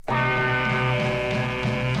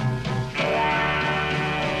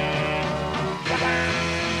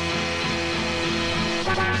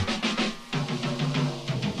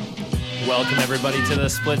Welcome, everybody, to the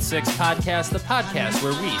Split Six Podcast, the podcast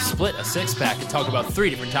where we split a six-pack and talk about 3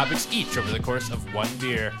 different topics each over the course of one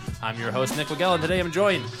beer. I'm your host, Nick Legell, and today I'm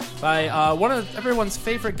joined by one of everyone's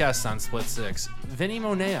favorite guests on Split Six, Vinny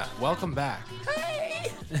Monea. Welcome back.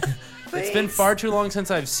 Hey! It's been far too long since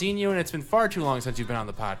I've seen you, and it's been far too long since you've been on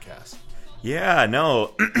the podcast. Yeah,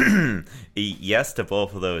 no. Yes to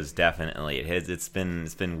both of those, definitely. It's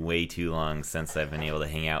been way too long since I've been able to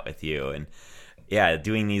hang out with you, and yeah,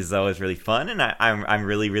 doing these though is really fun, and I'm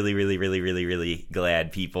really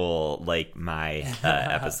glad people like my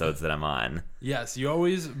episodes that I'm on. Yes, you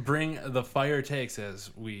always bring the fire takes,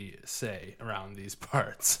 as we say around these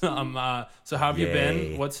parts. So how have you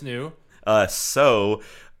been? What's new? I've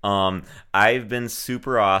been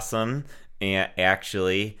super awesome, and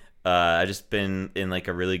actually, I've just been in like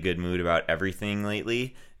a really good mood about everything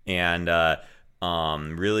lately, and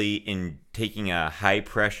really in taking a high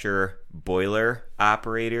pressure boiler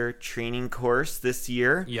operator training course this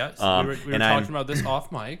year. Yes, we were talking about this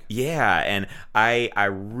off mic. Yeah, and I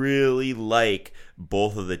really like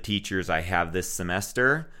both of the teachers I have this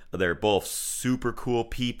semester. They're both super cool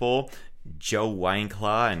people. Joe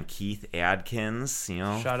Wineclaw and Keith Adkins, you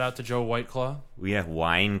know. Shout out to Joe Whiteclaw. We have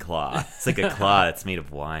Wineclaw. It's like a claw that's made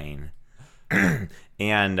of wine.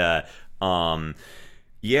 And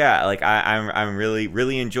yeah, like I'm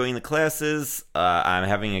really enjoying the classes. I'm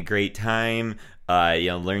having a great time.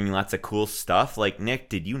 Learning lots of cool stuff. Like, Nick,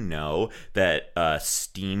 did you know that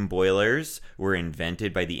steam boilers were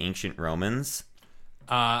invented by the ancient Romans?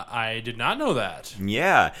 I did not know that.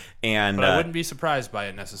 Yeah, and but I wouldn't be surprised by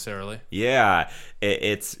it necessarily. Yeah,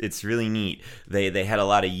 it's really neat. They had a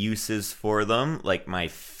lot of uses for them. Like, my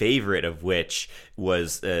favorite of which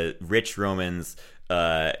was rich Romans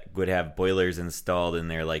would have boilers installed in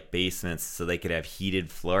their like basements so they could have heated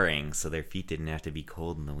flooring, so their feet didn't have to be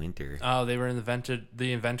cold in the winter. Oh, they were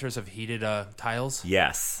the inventors of heated tiles?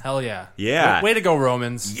 Yes. Hell yeah. Yeah. Way to go,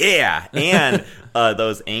 Romans. Yeah. And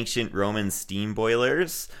those ancient Roman steam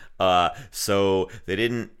boilers, so they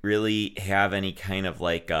didn't really have any kind of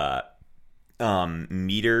like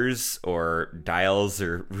meters or dials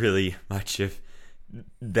or really much of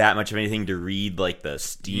anything to read like the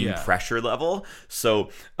steam pressure level, so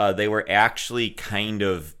they were actually kind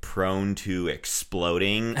of prone to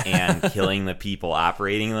exploding and killing the people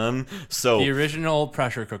operating them. So the original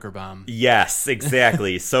pressure cooker bomb. Yes,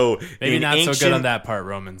 exactly. So maybe not so good on that part,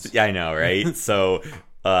 Romans. Yeah, I know, right? So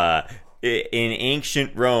in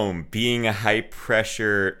ancient Rome, being a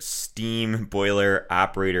high-pressure steam boiler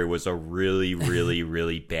operator was a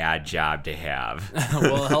really bad job to have.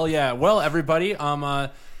 Well, hell yeah. Well, everybody,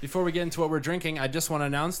 before we get into what we're drinking, I just want to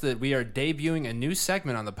announce that we are debuting a new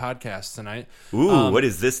segment on the podcast tonight. Ooh, what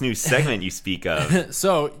is this new segment you speak of?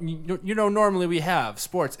 So, normally we have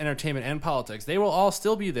sports, entertainment, and politics. They will all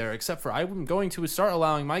still be there, except for I'm going to start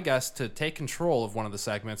allowing my guests to take control of one of the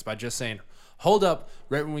segments by just saying, hold up,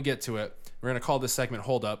 right when we get to it. We're going to call this segment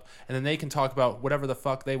Hold Up, and then they can talk about whatever the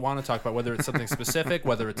fuck they want to talk about, whether it's something specific,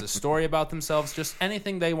 whether it's a story about themselves, just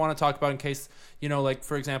anything they want to talk about in case, like,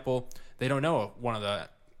 for example, they don't know one of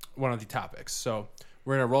the topics. So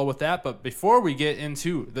we're going to roll with that, but before we get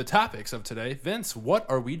into the topics of today, Vince, what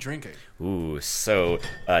are we drinking? Ooh, so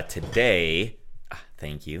today,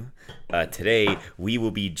 thank you. Today we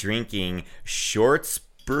will be drinking Shorts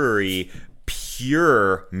Brewery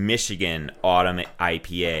Pure Michigan Autumn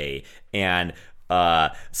IPA, and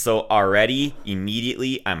so already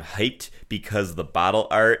immediately I'm hyped because the bottle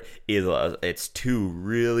art is it's two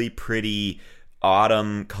really pretty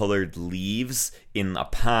autumn colored leaves in a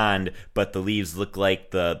pond, but the leaves look like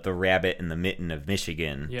the rabbit in the mitten of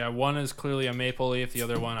Michigan. Yeah, one is clearly a maple leaf, the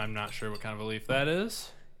other one I'm not sure what kind of a leaf that is.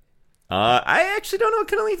 I actually don't know what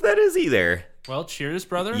kind of leaf that is either. Well, cheers,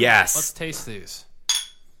 brother. Yes. Let's taste these.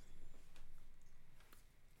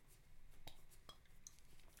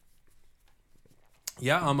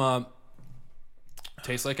 Yeah,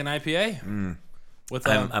 tastes like an IPA. With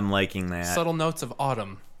I'm liking that. Subtle notes of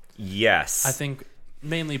autumn. Yes. I think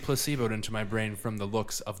mainly placeboed into my brain from the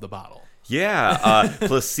looks of the bottle. Yeah,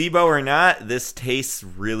 placebo or not, this tastes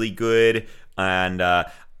really good, and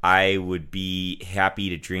I would be happy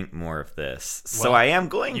to drink more of this. So well, I am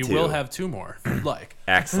going to. You will have 2 more if you'd like.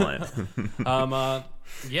 Excellent. Yeah.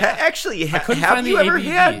 Actually, have you ever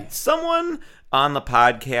had someone on the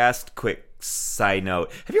podcast, quick side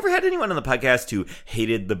note, have you ever had anyone on the podcast who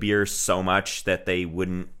hated the beer so much that they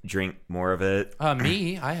wouldn't drink more of it?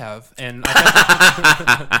 Me, I have. And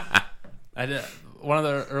I did, one of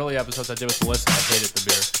the early episodes I did with Melissa, I hated the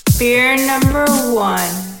beer. Beer number 1,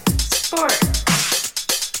 sport.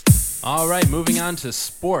 All right, moving on to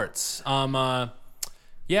sports.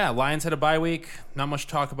 Yeah, Lions had a bye week. Not much to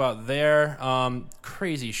talk about there.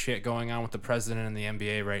 Crazy shit going on with the president and the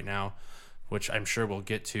NBA right now, which I'm sure we'll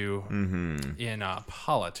get to in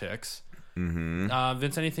politics.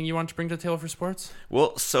 Vince, anything you want to bring to the table for sports?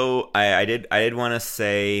 Well, so I did want to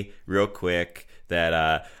say real quick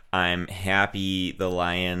that I'm happy the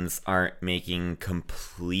Lions aren't making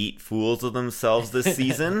complete fools of themselves this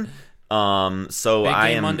season. So Big I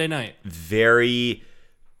game am Monday night. very,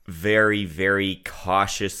 very, very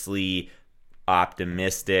cautiously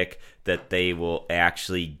optimistic that they will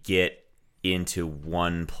actually get into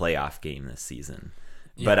one playoff game this season.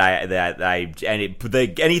 Yeah. But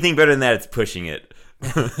anything better than that, it's pushing it.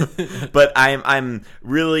 But I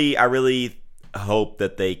really hope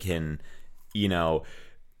that they can,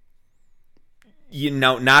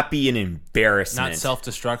 not be an embarrassment. Not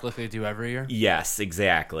self-destruct like they do every year? Yes,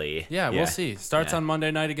 exactly. Yeah, we'll see. Starts on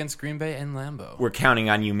Monday night against Green Bay and Lambeau. We're counting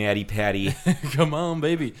on you, Matty Patty. Come on,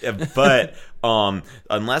 baby. But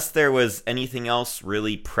unless there was anything else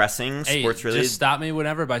really pressing, sports-related... just stop me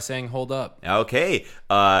whenever by saying hold up. Okay.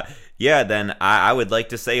 Then I would like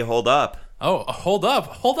to say hold up. Oh, hold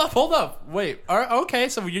up. Wait, okay,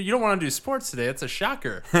 so you don't want to do sports today. It's a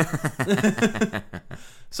shocker.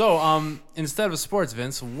 So, instead of sports,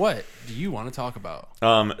 Vince, what do you want to talk about?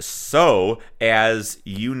 So, as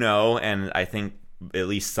you know, and I think at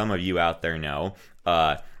least some of you out there know,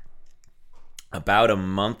 about a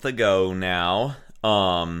month ago now,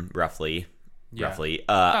 roughly,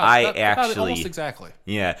 almost exactly.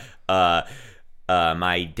 Yeah.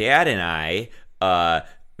 My dad and I,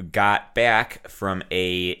 got back from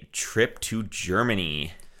a trip to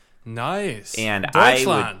Germany. Nice. And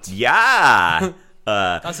Deutschland.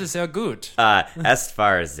 Das ist sehr gut. Es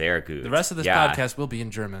war sehr gut. The rest of this podcast will be in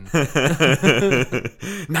German.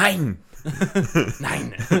 Nein.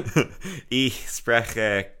 Nein. Ich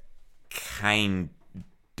spreche kein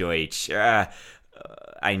Deutsch.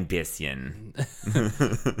 Ein bisschen. I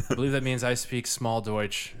believe that means I speak small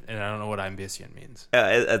Deutsch, and I don't know what ein bisschen means.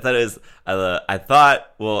 I thought it was.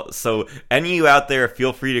 Well, so any of you out there,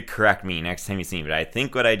 feel free to correct me next time you see me. But I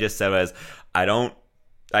think what I just said was, I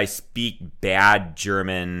speak bad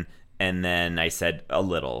German, and then I said a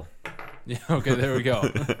little. Yeah, okay, there we go.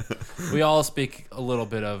 We all speak a little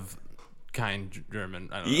bit of kind German.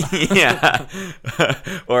 I don't know. Yeah.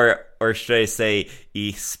 or should I say,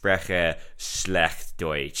 ich spreche schlecht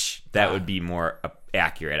Deutsch? That would be more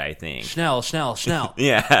accurate, I think. Schnell.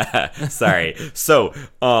 Yeah. Sorry. So,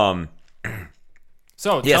 I'd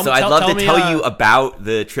love to tell you about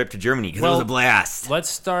the trip to Germany because it was a blast. Let's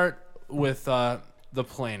start with the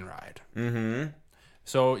plane ride. Mm-hmm.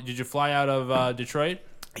 So, did you fly out of Detroit?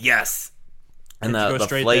 Yes. And did you go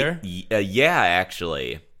straight flight, there? Yeah,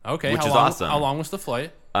 actually. Okay. Which is awesome. How long was the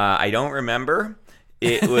flight? I don't remember.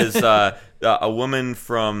 It was a woman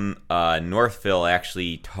from Northville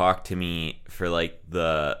actually talked to me for like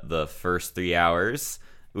the first 3 hours,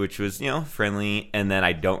 which was friendly, and then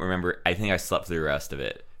I don't remember. I think I slept through the rest of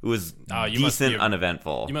it. It was decent,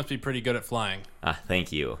 uneventful. You must be pretty good at flying.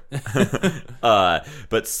 Thank you. But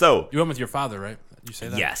so you went with your father, right? You say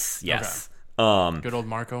that? Yes. Okay. Good old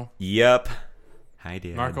Marco. Yep. Hi,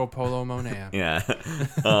 Dad. Marco Polo Monet. Yeah.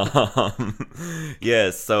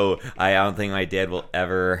 Yeah, so I don't think my dad will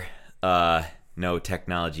ever know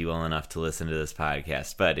technology well enough to listen to this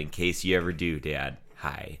podcast. But in case you ever do, Dad,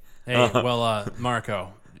 hi. Hey,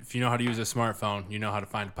 Marco, if you know how to use a smartphone, you know how to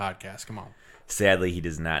find a podcast. Come on. Sadly, he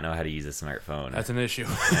does not know how to use a smartphone. That's an issue.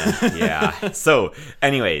 Yeah. So,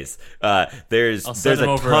 anyways, there's I'll send a him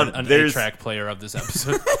over ton. an There's 8-track player of this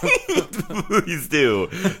episode. Please do.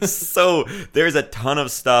 So there's a ton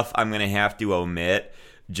of stuff I'm gonna have to omit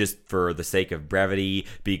just for the sake of brevity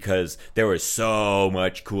because there was so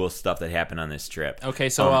much cool stuff that happened on this trip. Okay,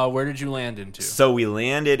 so where did you land into? So we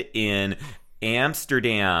landed in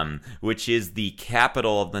Amsterdam, which is the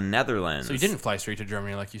capital of the Netherlands. So you didn't fly straight to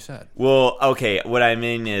Germany like you said. Well, okay, what I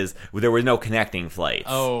mean is there were no connecting flights.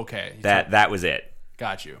 Oh, okay. That was it.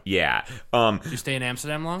 Got you. Yeah. Did you stay in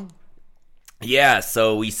Amsterdam long? Yeah,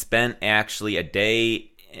 so we spent actually a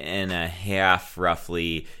day and a half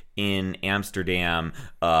roughly in Amsterdam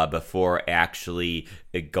before actually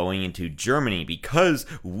going into Germany because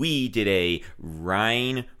we did a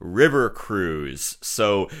Rhine River cruise.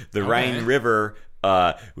 So the Rhine River,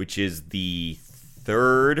 which is the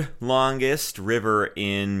third longest river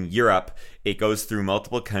in Europe, it goes through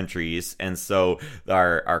multiple countries, and so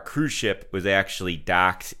our cruise ship was actually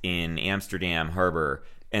docked in Amsterdam Harbor.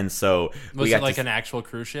 And so was it like an actual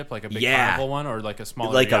cruise ship, like a big Carnival one, or like a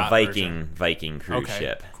smaller, like a Viking cruise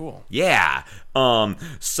ship? Cool. Yeah.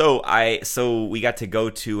 So we got to go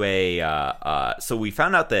to so we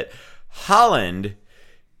found out that Holland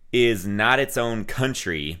is not its own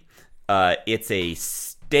country. It's a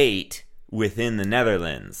state within the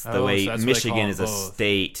Netherlands. The way so that's what they Michigan call is a both.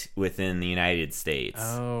 state within the United States.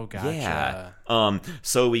 Oh, gotcha. Yeah.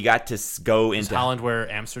 So we got to go Is into Holland where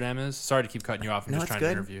Amsterdam is? Sorry to keep cutting you off. I'm No, just it's trying good.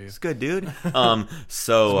 to interview you. It's good, dude. It's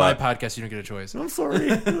my podcast. You don't get a choice. I'm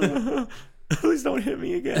sorry. Please don't hit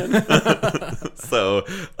me again. So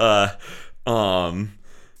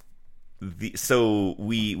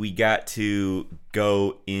we got to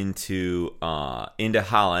go into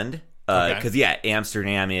Holland because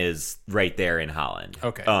Amsterdam is right there in Holland.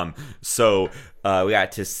 Okay. So we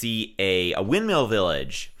got to see a windmill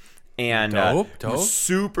village, and Dope. it was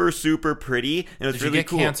super super pretty. And it was Did really you get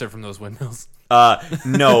cool. cancer from those windmills?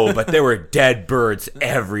 No, but there were dead birds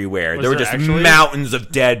everywhere. There were there just actually? mountains of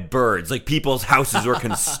dead birds. Like people's houses were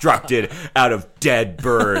constructed out of dead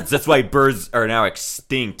birds. That's why birds are now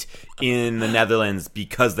extinct in the Netherlands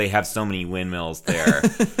because they have so many windmills there.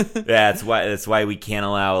 That's why we can't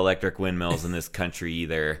allow electric windmills in this country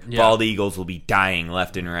either. Yeah. Bald eagles will be dying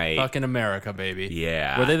left and right. Fucking America, baby.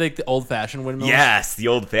 Yeah. Were they like the old-fashioned windmills? Yes, the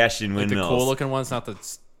old-fashioned Like windmills. the cool-looking ones, not the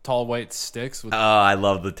tall white sticks. With Oh, I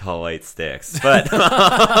love the tall white sticks, but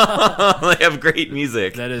they have great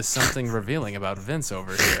music. that is something revealing about Vince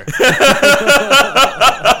over here.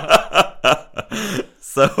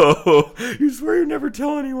 So you swear you never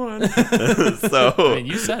tell anyone. So I mean,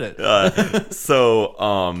 you said it.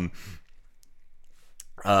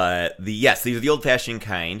 These are the old-fashioned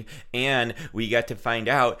kind, and we got to find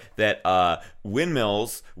out that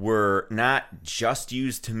windmills were not just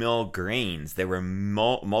used to mill grains. There were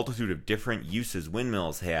multitude of different uses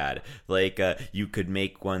windmills had. Like you could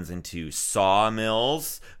make ones into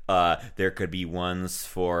sawmills. There could be ones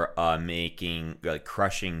for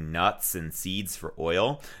crushing nuts and seeds for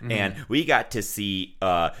oil. Mm-hmm. And we got to see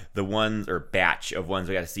the ones or batch of ones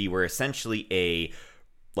we got to see were essentially a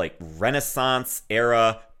Renaissance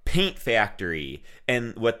era paint factory.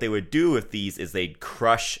 And what they would do with these is they'd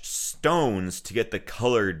crush stones to get the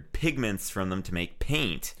colored pigments from them to make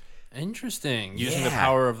paint. Interesting. Using the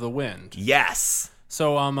power of the wind. Yes.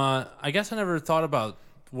 So I guess I never thought about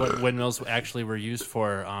what windmills actually were used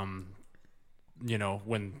for. When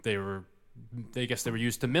I guess they were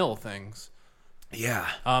used to mill things. Yeah.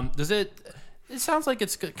 Does it sounds like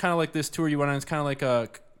it's kind of like this tour you went on. It's kind of like a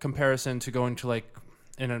comparison to going to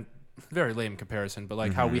in a very lame comparison,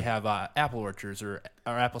 but how we have apple orchards or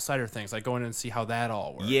apple cider things, like going in and see how that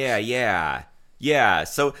all works. Yeah.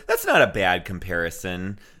 So that's not a bad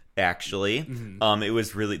comparison, actually. Mm-hmm. It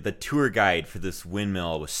was really the tour guide for this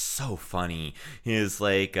windmill was so funny. He was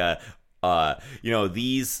like, these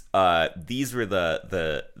were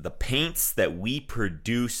the paints that we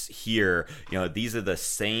produce here. These are the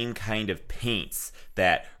same kind of paints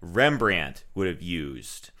that Rembrandt would have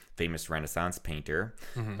used. Famous Renaissance painter.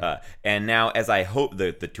 Mm-hmm. And now, as I hope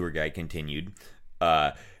the tour guide continued,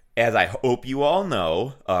 as I hope you all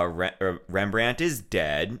know, Rembrandt is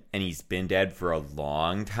dead, and he's been dead for a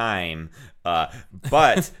long time.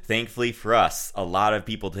 But thankfully for us, a lot of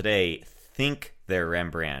people today think they're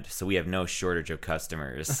Rembrandt, so we have no shortage of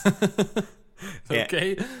customers.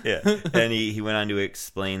 Okay. And he went on to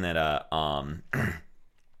explain that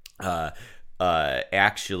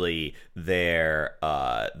actually their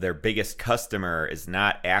biggest customer is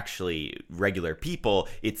not actually regular people,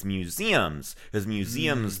 it's museums, because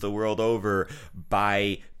museums the world over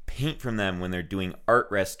buy paint from them when they're doing art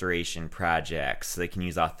restoration projects, so they can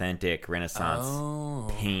use authentic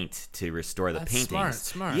Renaissance paint to restore the paintings.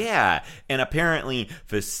 Smart. Yeah, and apparently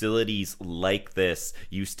facilities like this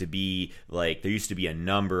used to be there used to be a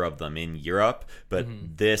number of them in Europe, but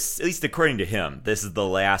this, at least according to him, this is the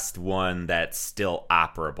last one that's still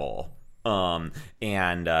operable.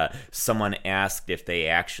 And someone asked if they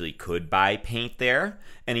actually could buy paint there,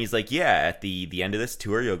 and he's like, yeah, at the end of this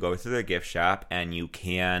tour, you'll go through their gift shop and you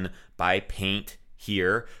can buy paint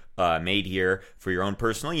here, made here for your own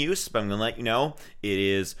personal use, but I'm gonna let you know it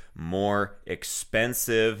is more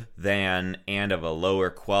expensive than and of a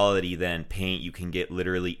lower quality than paint you can get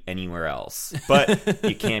literally anywhere else, but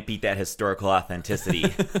you can't beat that historical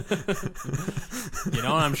authenticity. And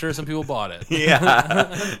I'm sure some people bought it.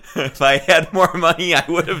 Yeah. If I had more money, I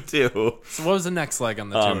would have too. So what was the next leg on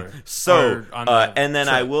the tour? And then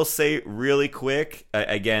I will say really quick,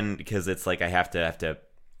 again, because it's like we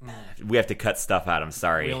have to cut stuff out. I'm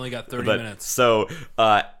sorry. We only got 30 minutes. So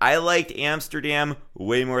I liked Amsterdam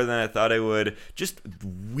way more than I thought I would. Just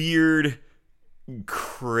weird,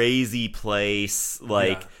 crazy place.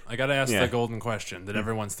 I got to ask the golden question that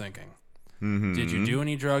everyone's thinking. Did you do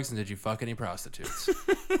any drugs and did you fuck any prostitutes?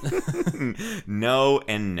 No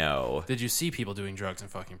and no. Did you see people doing drugs and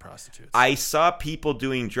fucking prostitutes? I saw people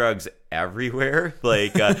doing drugs everywhere.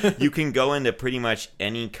 Like, you can go into pretty much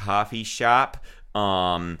any coffee shop,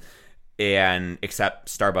 and except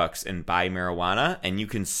Starbucks, and buy marijuana, and you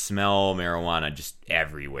can smell marijuana just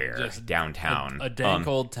everywhere, Just downtown. A dank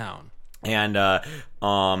old town. And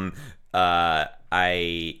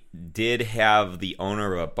I did have the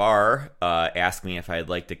owner of a bar ask me if I'd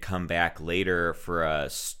like to come back later for a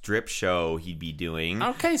strip show he'd be doing.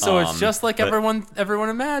 Okay, so it's just like everyone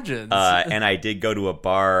imagines. And I did go to a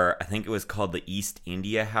bar, I think it was called the East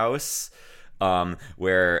India House,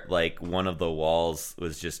 where like one of the walls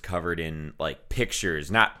was just covered in like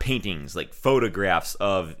pictures, not paintings, like photographs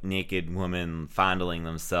of naked women fondling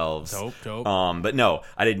themselves. Dope. But no,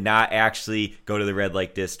 I did not actually go to the red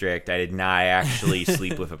light district. I did not actually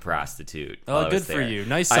sleep with a prostitute. Oh, good for you.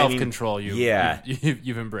 Nice self-control. Yeah.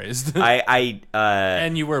 You've embraced.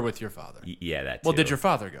 And you were with your father. Yeah, that too. Well, did your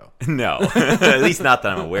father go? No, at least not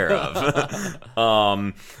that I'm aware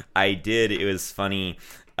of. I did. It was funny.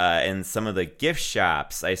 In some of the gift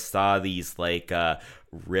shops, I saw these like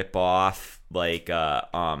rip-off, like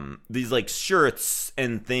these like shirts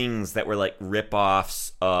and things that were like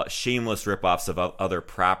rip-offs, shameless rip-offs of other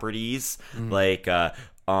properties. Like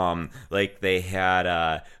they had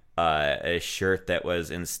a shirt that was,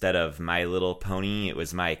 instead of My Little Pony, it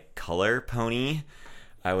was My Color Pony.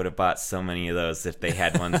 I would have bought so many of those if they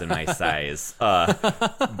had ones in my size.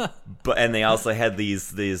 And they also had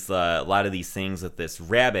these a lot of these things with this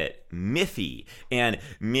rabbit, Miffy. And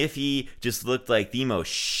Miffy just looked like the most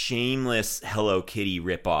shameless Hello Kitty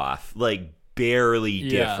ripoff. Like, barely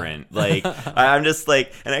different. Like, I'm just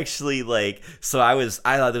like, and actually, like, so I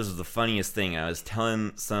thought this was the funniest thing. I was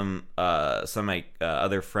telling some of my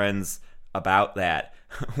other friends about that.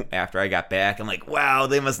 After I got back, I'm like, wow,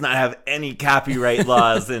 they must not have any copyright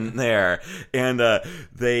laws in there. And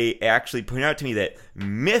they actually pointed out to me that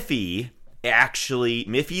Miffy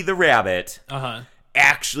the rabbit,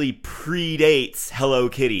 actually predates Hello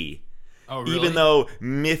Kitty. Oh, really? Even though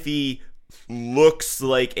Miffy looks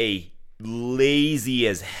like a lazy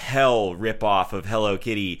as hell ripoff of Hello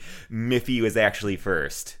Kitty, Miffy was actually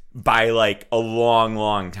first by like a long,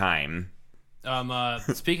 long time.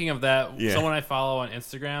 Speaking of that, someone I follow on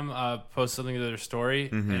Instagram posts something to their story,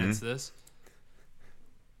 and it's this.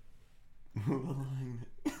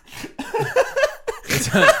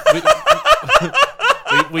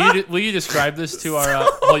 Will you describe this to our?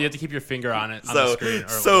 You have to keep your finger on it on the screen.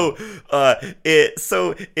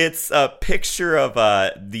 It's a picture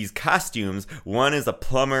of these costumes. One is a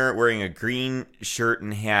plumber wearing a green shirt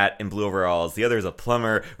and hat and blue overalls. The other is a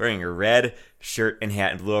plumber wearing a red shirt and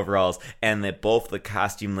hat and blue overalls, and that both the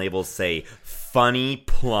costume labels say "Funny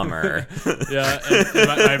Plumber." Yeah, and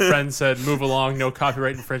my friend said, "Move along, no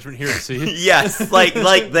copyright infringement here." See, yes, like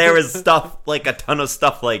there was stuff, like a ton of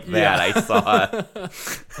stuff like that. I saw.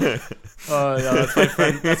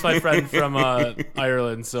 That's my friend from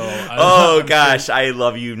Ireland. So, gosh, I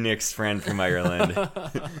love you, Nick's friend from Ireland.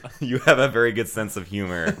 You have a very good sense of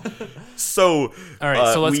humor. So, all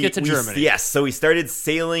right, so let's get to Germany. Yes, so we started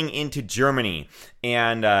sailing into Germany,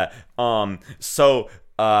 and I'm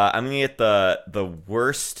gonna get the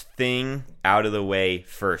worst thing out of the way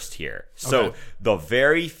first here. So the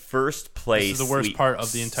very first place, this is the worst part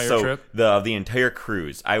of the entire trip, the entire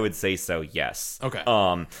cruise, I would say so. Yes.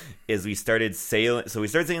 Okay. Is we started sailing. So we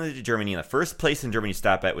started sailing to Germany, and the first place in Germany to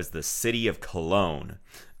stop at was the city of Cologne.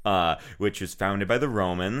 Which was founded by the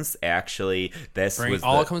Romans. Actually,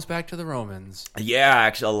 all comes back to the Romans. Yeah,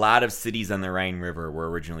 actually, a lot of cities on the Rhine River were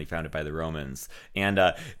originally founded by the Romans. And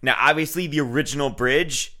now, obviously, the original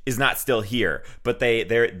bridge is not still here, but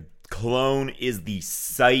Cologne is the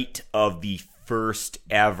site of the first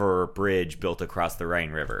ever bridge built across the Rhine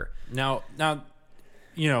River. Now,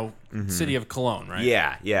 city of Cologne, right?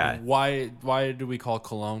 Yeah. Why do we call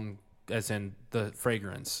Cologne, as in the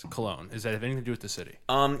fragrance, cologne? Does that have anything to do with the city?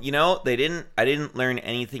 I didn't learn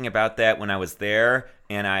anything about that when I was there,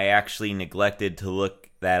 and I actually neglected to look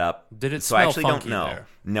that up. Did it smell I actually funky don't know. there?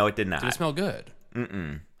 No, it did not. Did it smell good?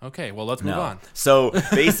 Mm-mm. Okay, well, let's move on. So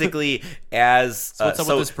basically, what's up with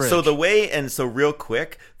this bridge? So real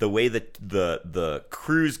quick, the way that the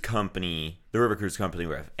cruise company, the river cruise company,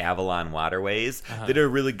 with Avalon Waterways, they did a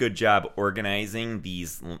really good job organizing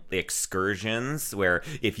these excursions where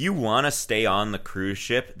if you want to stay on the cruise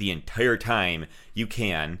ship the entire time, you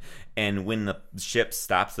can. and when the ship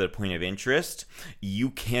stops at a point of interest, you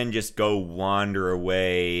can just go wander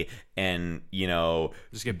away and,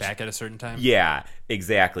 just get back at a certain time. Yeah,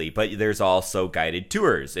 exactly. But there's also guided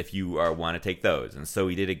tours if you want to take those. And so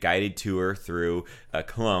we did a guided tour through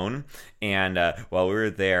Cologne. And while we were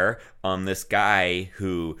there, this guy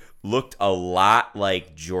who looked a lot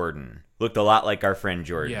like Jordan, looked a lot like our friend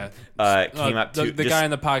Jordan, came up to the guy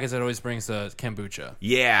in the pockets that always brings the kombucha.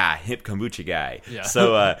 Yeah, hip kombucha guy. Yeah.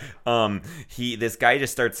 So this guy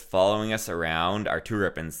just starts following us around our tour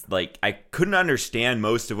up, and I couldn't understand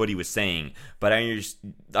most of what he was saying, but I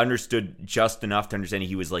understood just enough to understand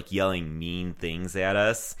he was yelling mean things at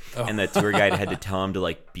us, and the tour guide had to tell him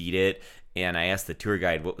to beat it. And I asked the tour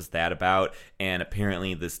guide what was that about, and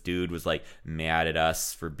apparently this dude was mad at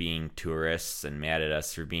us for being tourists and mad at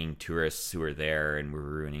us for being tourists who were there and were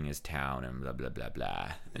ruining his town and blah blah blah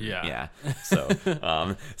blah. Yeah. So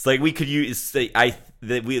it's we could use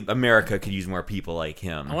America could use more people like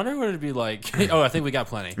him. I wonder what it'd be like. Oh, I think we got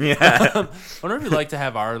plenty. Yeah. I wonder what it'd be like to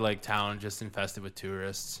have our town just infested with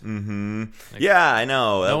tourists. Mm-hmm. Yeah, I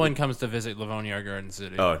know. No one comes to visit Livonia or Garden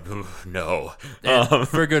City. Oh no.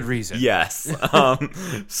 For good reason. Yes. Look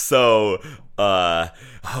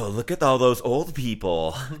at all those old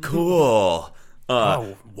people. Cool.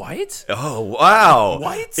 What? Oh, wow.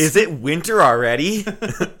 What? Is it winter already?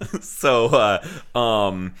 So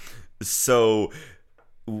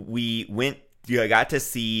we got to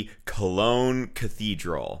see Cologne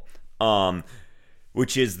Cathedral,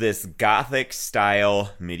 which is this Gothic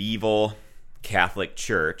style medieval Catholic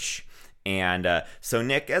church. And so,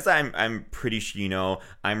 Nick, as I'm pretty sure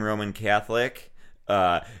I'm Roman Catholic,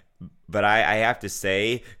 but I have to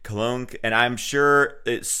say, Cologne, and I'm sure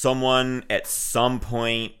someone at some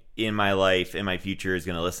point in my life, in my future, is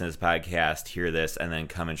going to listen to this podcast, hear this, and then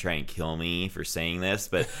come and try and kill me for saying this.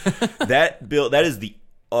 But that is the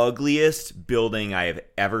ugliest building I have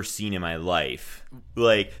ever seen in my life.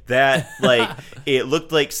 It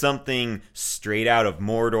looked like something straight out of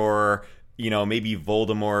Mordor. Maybe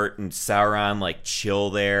Voldemort and Sauron chill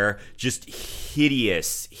there. Just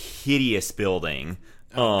hideous building.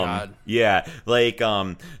 Oh God. Yeah.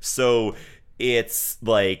 So it's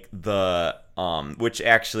the which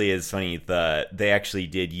actually is funny. They actually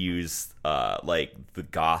did use the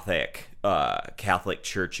Gothic Catholic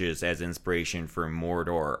churches as inspiration for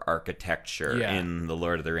Mordor architecture in the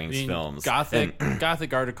Lord of the Rings films. Gothic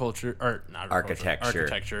architecture or not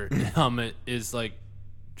architecture is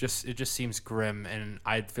it just seems grim, and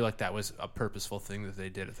I feel like that was a purposeful thing that they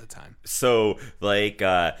did at the time. So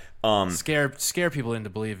scare people into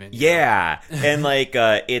believing. Yeah, and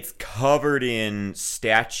it's covered in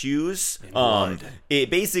statues. It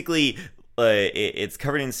basically it's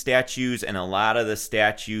covered in statues, and a lot of the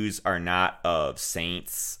statues are not of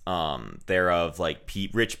saints. They're of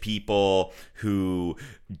rich people who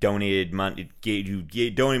donated money to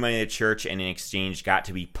the church, and in exchange got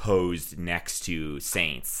to be posed next to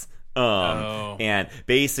saints. And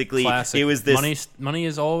basically Classic. It was this money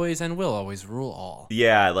is always and will always rule all.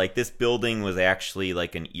 Yeah, this building was actually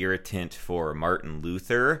an irritant for Martin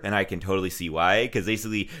Luther, and I can totally see why, because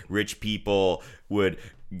basically rich people would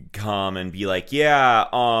come and be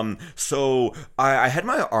so I had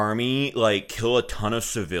my army kill a ton of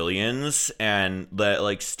civilians and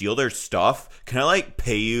steal their stuff. Can I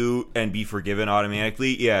pay you and be forgiven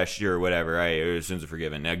automatically? Yeah, sure, whatever. Sins are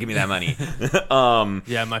forgiven. Now give me that money.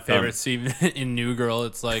 Yeah, my favorite scene in New Girl,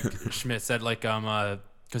 it's Schmidt said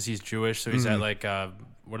because he's Jewish, so he's at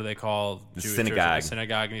what do they call Jewish synagogue? The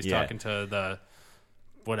synagogue, and he's talking to the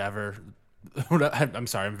whatever. I'm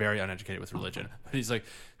sorry, I'm very uneducated with religion, but he's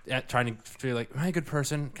trying to feel am I a good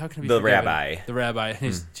person? How can I be forgiven? The rabbi,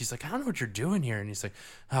 and she's I don't know what you're doing here, and he's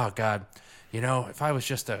oh God, if I was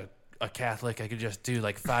just a Catholic, I could just do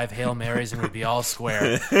 5 Hail Marys and we'd be all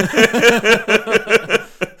square.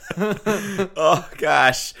 Oh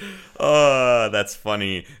gosh, that's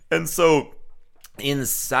funny. And so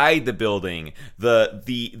inside the building,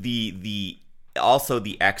 also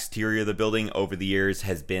the exterior of the building over the years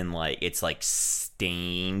has been it's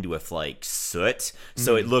stained with soot,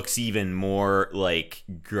 so it looks even more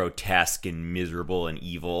grotesque and miserable and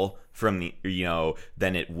evil from the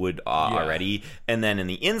than it would already. And then in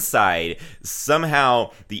the inside,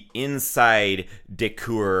 somehow the inside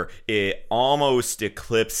decor, it almost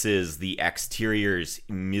eclipses the exterior's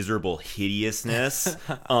miserable hideousness.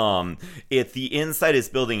 The inside of this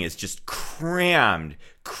building is just crammed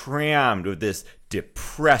with this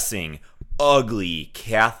depressing, ugly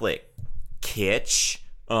Catholic kitsch.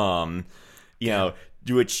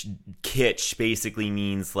 which kitsch basically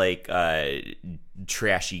means like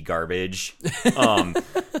trashy garbage.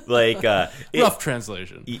 Rough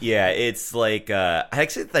translation. Yeah, it's like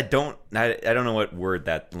I don't know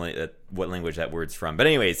what language that word's from. But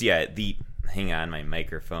anyways, yeah, hang on, my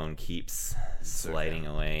microphone keeps sliding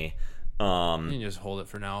away. You can just hold it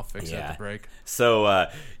for now. Fix it at the break. So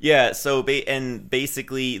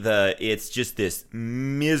basically it's just this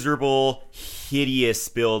miserable, hideous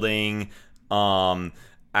building. It's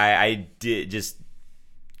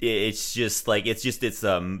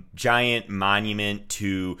a giant monument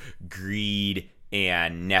to greed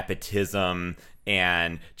and nepotism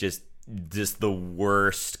and just the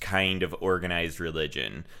worst kind of organized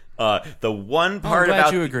religion. The one part I'm glad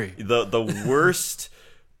about you agree. The worst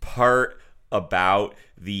part about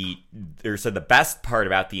the best part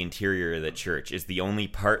about the interior of the church is the only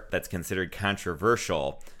part that's considered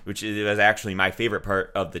controversial, which was actually my favorite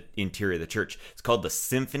part of the interior of the church. It's called the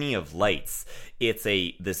Symphony of Lights. It's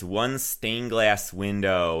this one stained glass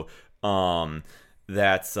window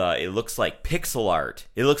that's it looks like pixel art.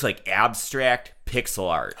 It looks like abstract pixel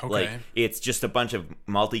art. Okay. Like it's just a bunch of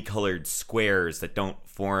multicolored squares that don't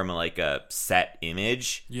form like a set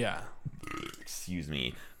image. Yeah. Excuse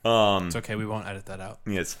me. It's okay. We won't edit that out.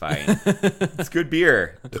 Yeah, it's fine. It's good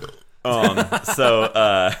beer. The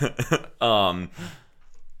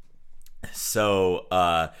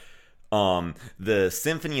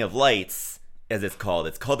Symphony of Lights, as it's called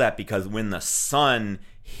that because when the sun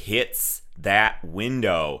hits that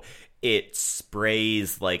window, it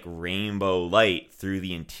sprays like rainbow light through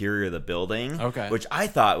the interior of the building. Okay. Which I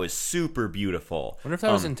thought was super beautiful. I wonder if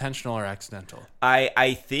that was intentional or accidental.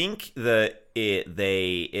 I think that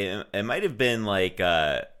it might have been like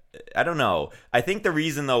I don't know. I think the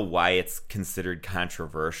reason though why it's considered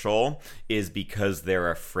controversial is because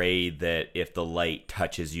they're afraid that if the light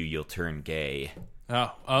touches you, you'll turn gay.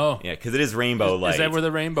 Oh. Yeah, because it is rainbow light. Is that where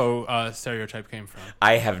the rainbow stereotype came from?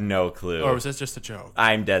 I have no clue. Or was this just a joke?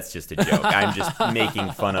 That's just a joke. I'm just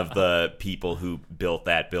making fun of the people who built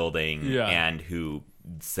that building and who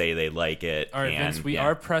say they like it. All right, Vince, we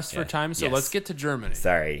are pressed for time, so let's get to Germany.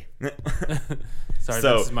 Sorry.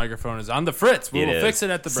 Vince's microphone is on the fritz. We will fix it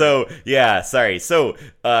at the break. So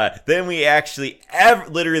then we actually,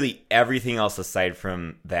 literally everything else aside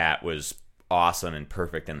from that was awesome and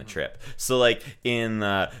perfect in the trip. So like in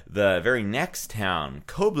the very next town,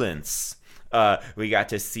 Koblenz, we got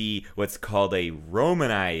to see what's called a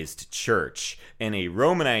Romanized church. And a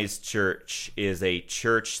Romanized church is a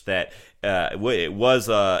church that it was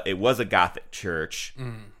a Gothic church.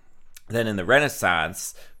 Then in the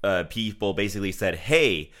Renaissance, people basically said,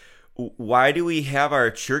 hey, why do we have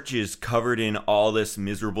our churches covered in all this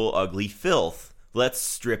miserable, ugly filth? Let's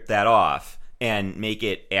strip that off and make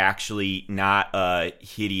it actually not a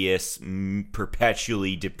hideous,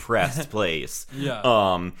 perpetually depressed place.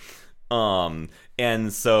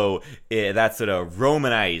 And so that's what a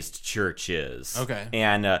Romanized church is. Okay.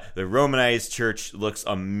 And the Romanized church looks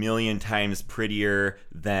a million times prettier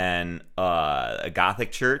than a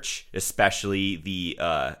Gothic church, especially the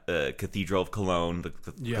Cathedral of Cologne, the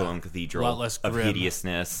Cologne Cathedral, a lot less of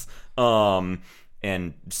hideousness and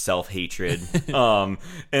self-hatred.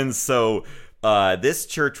 And so this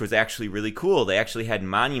church was actually really cool. They actually had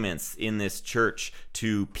monuments in this church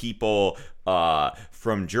to people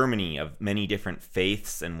from Germany of many different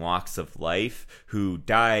faiths and walks of life who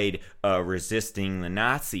died resisting the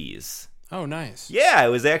Nazis. Oh, nice. Yeah, it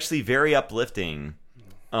was actually very uplifting.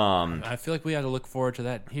 I feel like we had to look forward to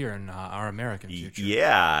that here in our American future.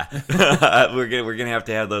 Yeah. we're gonna have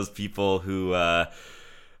to have those people who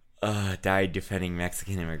died defending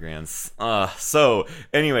Mexican immigrants. So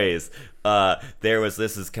anyways,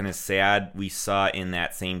 this is kind of sad. We saw in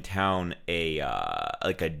that same town a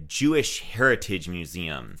Jewish heritage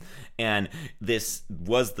museum, and this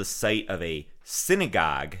was the site of a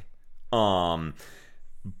synagogue.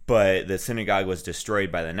 But the synagogue was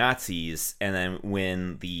destroyed by the Nazis, and then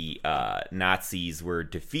when the Nazis were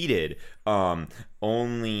defeated,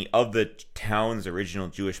 only of the town's original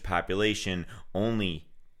Jewish population, only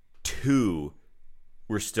 2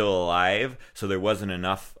 were still alive, so there wasn't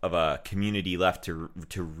enough of a community left to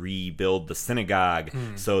rebuild the synagogue.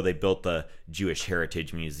 So they built the Jewish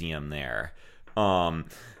Heritage Museum there.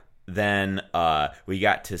 Then we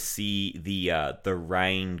got to see the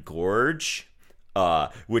Rhine Gorge,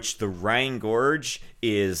 which the Rhine Gorge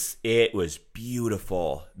it was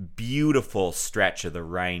beautiful stretch of the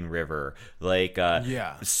Rhine River, like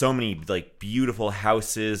so many like beautiful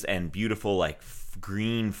houses and beautiful like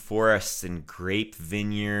green forests and grape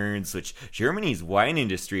vineyards, which Germany's wine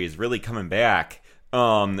industry is really coming back.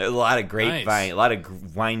 There's a lot of grapevine, Nice. a lot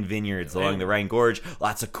of wine vineyards along the Rhine Gorge.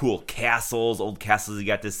 Lots of cool castles, old castles you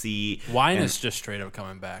got to see. Wine And- is just straight up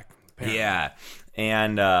coming back. Apparently. yeah,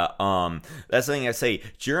 and that's something I say.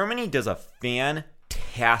 Germany does a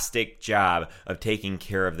fantastic job of taking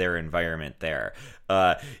care of their environment there.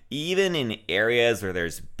 Even in areas where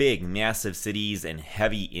there's big, massive cities and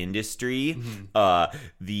heavy industry,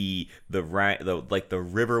 the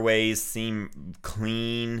riverways seem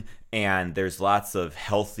clean, and there's lots of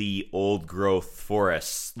healthy old growth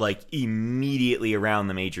forests like immediately around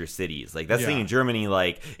the major cities. Like that's the thing in Germany.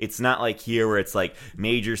 Like it's not like here where it's like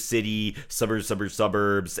major city,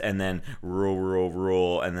 suburbs, and then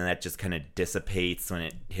rural, and then that just kind of dissipates when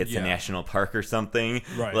it hits a national park or something.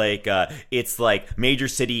 Right. Like it's like major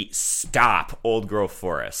city, stop, old growth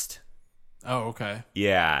forest. Oh, okay.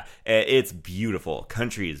 Yeah, it's beautiful.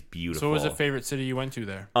 Country is beautiful. So what was a favorite city you went to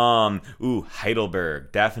there?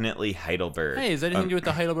 Heidelberg. Definitely Heidelberg. Hey, is that anything to do with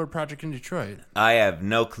the Heidelberg Project in Detroit? I have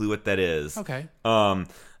no clue what that is. Okay. Someone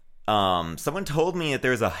told me that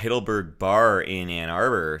there's a Heidelberg bar in Ann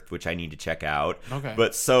Arbor, which I need to check out. Okay.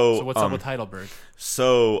 But So what's up with Heidelberg?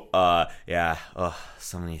 So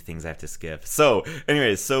many things I have to skip. So,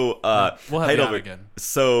 anyways, We'll have you on Heidelberg again.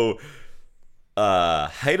 So,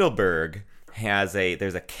 Heidelberg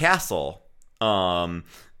there's a castle,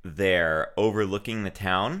 there overlooking the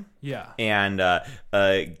town. Yeah. And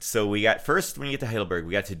so when you get to Heidelberg,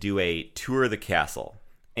 we got to do a tour of the castle.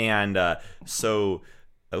 And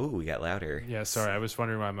we got louder. Yeah, sorry. I was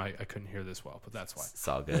wondering why I couldn't hear this well, but that's why. It's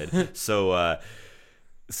all good. So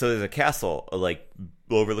there's a castle like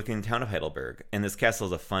overlooking the town of Heidelberg, and this castle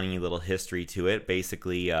has a funny little history to it.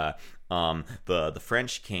 Basically, the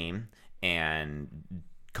French came and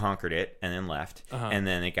conquered it and then left, and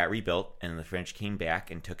then it got rebuilt, and the French came back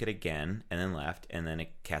and took it again and then left, and then the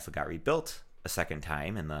castle got rebuilt a second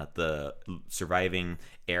time, and the surviving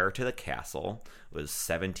heir to the castle was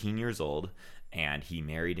 17 years old, and he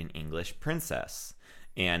married an English princess.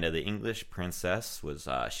 And the English princess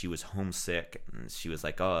she was homesick, and she was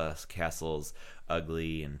like, "Oh, this castle's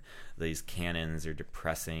ugly, and these cannons are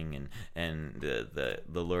depressing." And the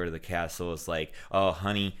lord of the castle was like, "Oh,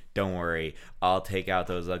 honey, don't worry, I'll take out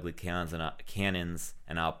those ugly cannons, and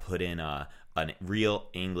I'll put in a real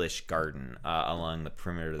English garden along the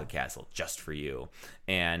perimeter of the castle just for you."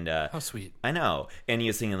 And How sweet. I know. And he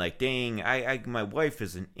was singing like, "Dang, my wife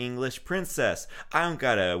is an English princess. I don't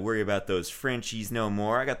gotta worry about those Frenchies no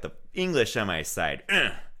more. I got the English on my side."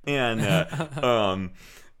 And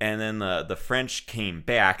and then the French came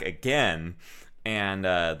back again, and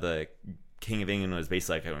the King of England was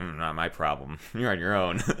basically like, "Not my problem. You're on your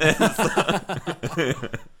own."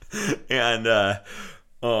 And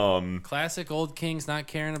Classic old kings not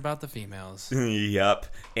caring about the females. yep.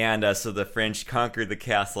 And so the French conquered the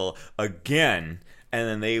castle again, and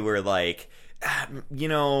then they were like, I'm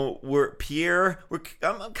kind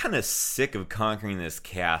of sick of conquering this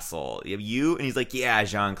castle. You? And he's like, "Yeah,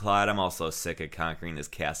 Jean-Claude, I'm also sick of conquering this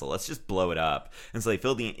castle. Let's just blow it up." And so they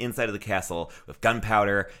filled the inside of the castle with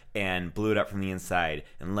gunpowder and blew it up from the inside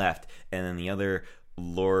and left. And then the other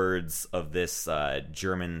lords of this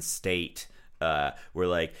German state were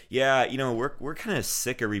like, "Yeah, we're kind of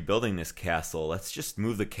sick of rebuilding this castle. Let's just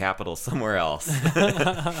move the capital somewhere else."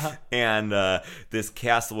 And this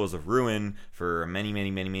castle was a ruin for many,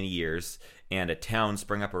 many, many, many years, and a town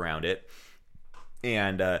sprung up around it.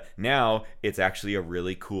 And now it's actually a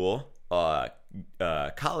really cool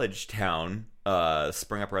college town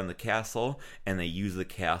sprung up around the castle, and they use the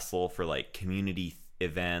castle for like community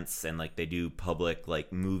events, and like they do public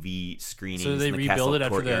like movie screenings. So they in the castle rebuild it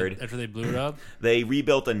courtyard. after they blew it up? They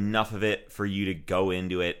rebuilt enough of it for you to go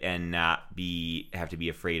into it and not have to be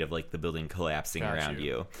afraid of like the building collapsing Got around you.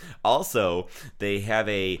 you. Also, they have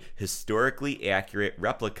a historically accurate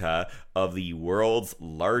replica of the world's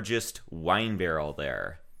largest wine barrel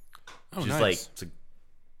there. Oh, Just nice. like it's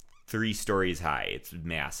 3 stories high. It's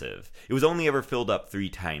massive. It was only ever filled up 3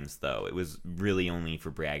 times though. It was really only for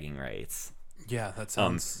bragging rights. Yeah, that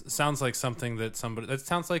sounds like something that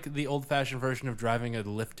sounds like the old-fashioned version of driving a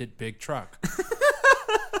lifted big truck.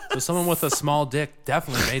 So someone with a small dick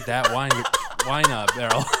definitely made that wine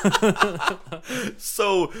barrel.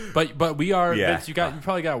 So, But we are. Yeah. Vince, you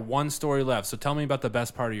probably got one story left. So tell me about the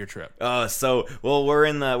best part of your trip. we're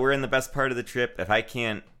in the best part of the trip. If I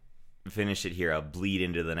can't finish it here, I'll bleed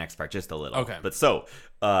into the next part just a little. Okay. But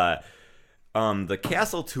the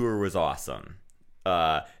castle tour was awesome.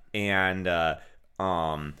 We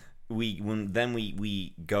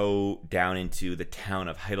go down into the town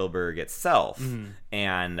of Heidelberg itself,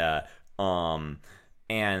 and so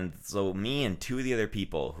me and 2 of the other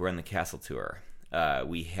people who were on the castle tour,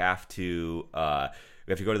 we have to go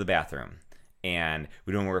to the bathroom. And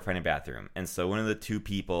we don't know where to find a bathroom. And so one of the two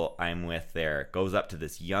people I'm with there goes up to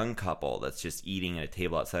this young couple that's just eating at a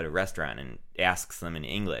table outside a restaurant and asks them in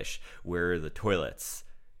English, where are the toilets?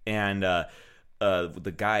 And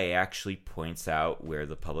the guy actually points out where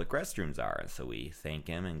the public restrooms are. And so we thank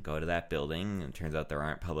him and go to that building. And it turns out there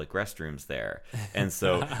aren't public restrooms there. And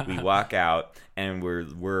so we walk out, and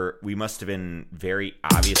we must have been very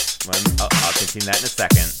obvious. I'll continue that in a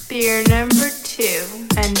second. Beer number 2,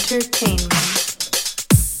 entertainment.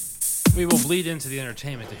 We will bleed into the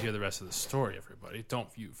entertainment to hear the rest of the story, everybody. Don't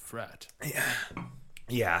you fret.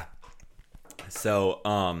 Yeah. So,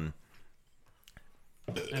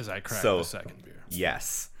 as I crack the second beer.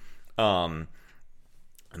 Yes. And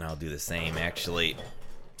I'll do the same, actually.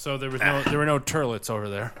 So there were no turlets over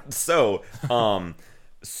there. So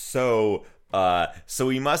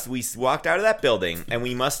we walked out of that building, and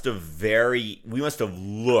we must have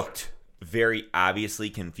looked very obviously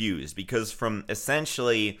confused, because from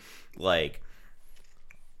essentially like,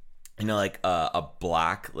 a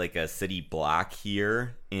block, like a city block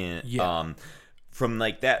here in from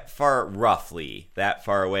like that far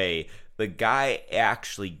away, the guy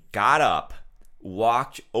actually got up,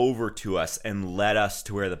 walked over to us, and led us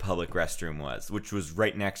to where the public restroom was, which was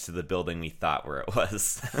right next to the building we thought where it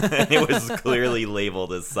was. It was clearly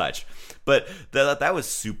labeled as such. But that was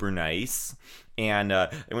super nice. And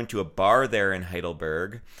I went to a bar there in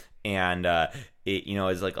Heidelberg, and it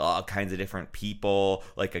is like all kinds of different people.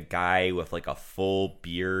 Like a guy with like a full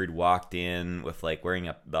beard walked in with like wearing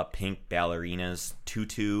a pink ballerina's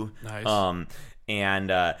tutu. Nice. And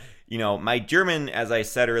my German, as I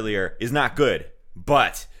said earlier, is not good,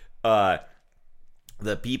 but the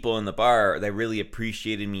people in the bar, they really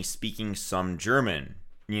appreciated me speaking some German.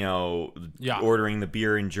 Ordering the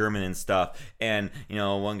beer in German and stuff. And,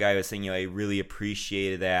 one guy was saying, I really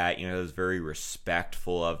appreciated that. It was very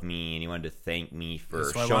respectful of me, and he wanted to thank me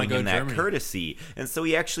for showing him that courtesy. And so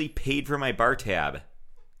he actually paid for my bar tab.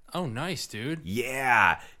 Oh, nice, dude.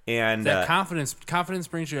 Yeah. And that confidence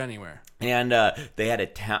brings you anywhere. And they had a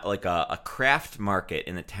craft market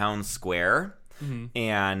in the town square. Mm-hmm.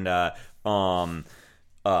 And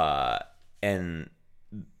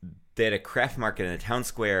they had a craft market in the town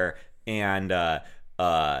square, and there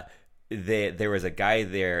was a guy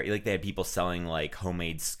there. Like, they had people selling like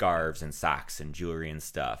homemade scarves and socks and jewelry and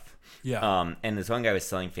stuff. Yeah. And this one guy was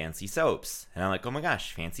selling fancy soaps, and I'm like, oh my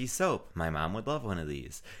gosh, fancy soap! My mom would love one of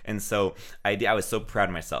these. And so I was so proud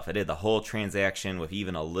of myself. I did the whole transaction with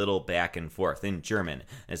even a little back and forth in German.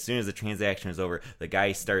 As soon as the transaction was over, the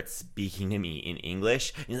guy starts speaking to me in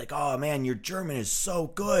English. And he's like, oh man, your German is so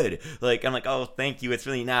good. Like, I'm like, oh, thank you. It's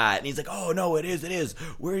really not. And he's like, oh no, it is.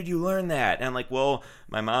 Where did you learn that? And I'm like, well,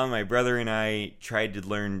 my mom, my brother, and I tried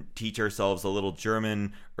to teach ourselves a little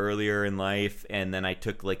German earlier in life, and then I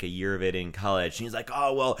took like a year of it in college. And he's like,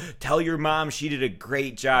 oh well, tell your mom she did a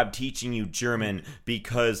great job teaching you German,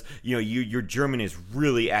 because your German is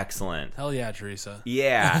really excellent. Hell yeah, Teresa.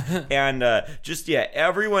 Yeah. And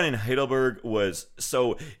everyone in Heidelberg was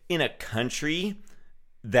so in a country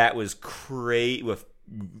that was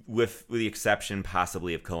with the exception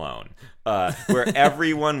possibly of Cologne, where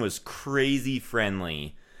everyone was crazy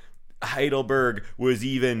friendly. Heidelberg was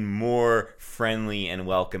even more friendly and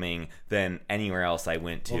welcoming than anywhere else I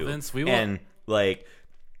went to. Well, Vince,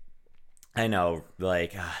 I know,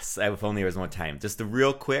 if only there was one time. Just the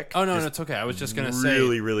real quick. Oh, no, it's okay. I was just going to say...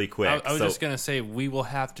 Really, really quick. I was just going to say, we will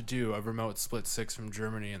have to do a remote split 6 from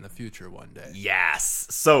Germany in the future one day. Yes.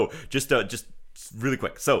 So, just really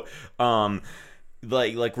quick. So,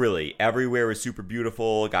 really, everywhere was super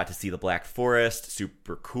beautiful. Got to see the Black Forest,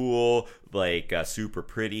 super cool, super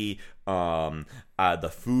pretty.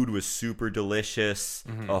 The food was super delicious.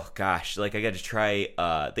 Mm-hmm. Oh gosh, I got to try.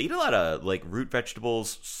 They eat a lot of root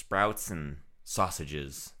vegetables, sprouts, and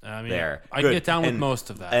sausages. There, I can get down with most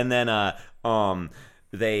of that. And then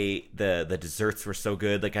the desserts were so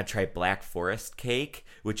good. I tried Black Forest cake,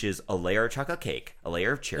 which is a layer of chocolate cake, a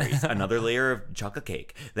layer of cherries, another layer of chocolate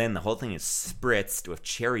cake. Then the whole thing is spritzed with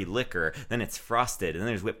cherry liquor. Then it's frosted, and then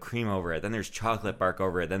there's whipped cream over it. Then there's chocolate bark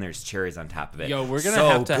over it. Then there's cherries on top of it. Yo, we're gonna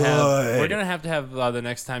have to have the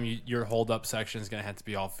next time your hold up section is gonna have to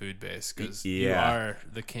be all food based, because you are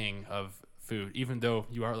the king of food, even though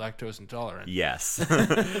you are lactose intolerant. Yes.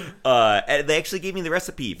 They actually gave me the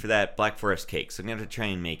recipe for that Black Forest cake, so I'm going to have to try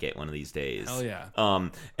and make it one of these days. Hell yeah.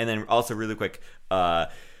 And then also really quick, the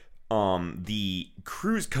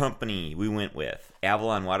cruise company we went with,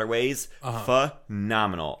 Avalon Waterways,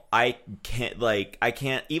 phenomenal. I can't,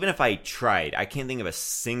 even if I tried, I can't think of a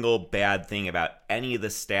single bad thing about any of the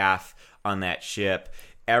staff on that ship.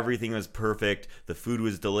 everything was perfect. The food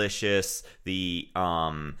was delicious. The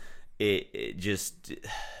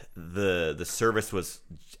the service was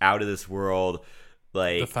out of this world.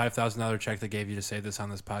 Like The $5,000 check they gave you to say this on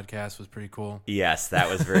this podcast was pretty cool. yes, that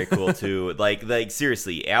was very cool too. Like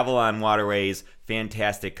seriously, Avalon Waterways,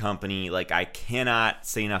 fantastic company. Like I cannot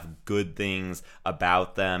say enough good things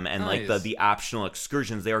about them. And like Nice. the optional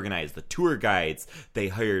excursions they organized, the tour guides they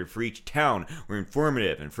hired for each town were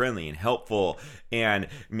informative and friendly and helpful, and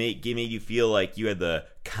made you feel like you had the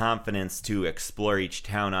confidence to explore each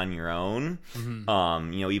town on your own.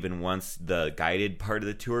 Even once the guided part of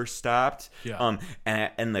the tour stopped. Yeah.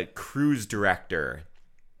 And the cruise director,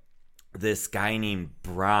 this guy named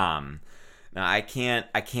Bram. Now I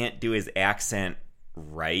can't do his accent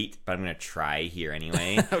right, but I'm gonna try here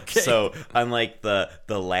anyway. Okay. So on like the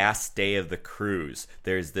last day of the cruise,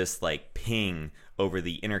 there's this like ping over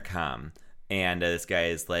the intercom, and this guy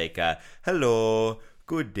is like, "Hello,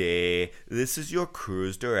 good day. This is your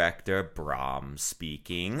cruise director, Bram,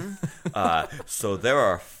 speaking. So there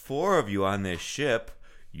are 4 of you on this ship.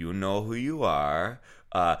 You know who you are.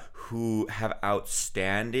 Who have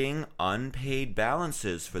outstanding unpaid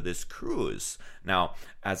balances for this cruise. Now,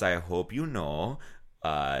 as I hope you know,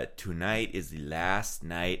 tonight is the last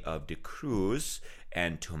night of the cruise,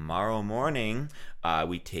 and tomorrow morning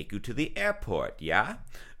we take you to the airport, yeah?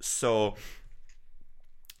 So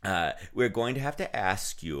we're going to have to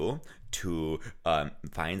ask you to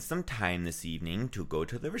find some time this evening to go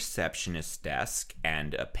to the receptionist's desk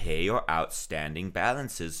and pay your outstanding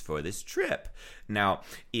balances for this trip. Now,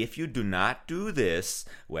 if you do not do this,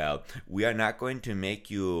 well, we are not going to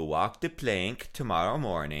make you walk the plank tomorrow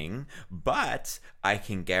morning, but I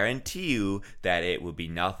can guarantee you that it will be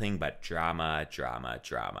nothing but drama, drama,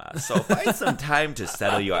 drama. So find some time to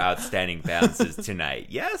settle your outstanding balances tonight,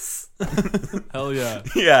 yes? Hell yeah.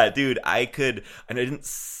 Yeah, dude, I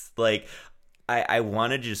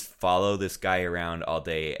want to just follow this guy around all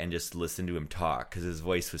day and just listen to him talk because his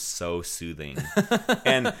voice was so soothing.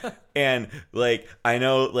 and like I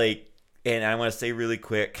know, like, and I want to say really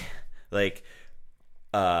quick, like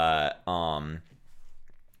even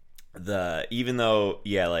though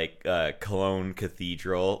Cologne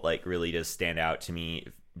Cathedral like really does stand out to me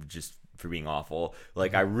just for being awful,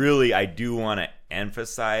 like I do want to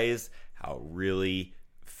emphasize how really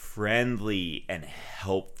friendly and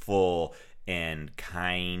helpful and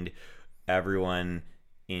kind everyone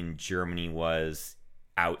in Germany was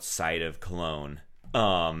outside of Cologne.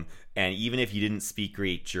 And even if you didn't speak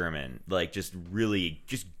great German, like just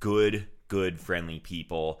good friendly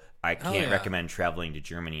people. I can't recommend traveling to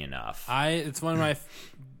Germany enough. It's one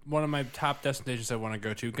of my top destinations I want to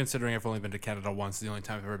go to, considering I've only been to Canada once. The only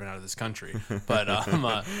time I've ever been out of this country. But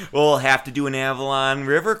we'll have to do an Avalon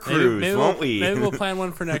River cruise, won't we? Maybe we'll plan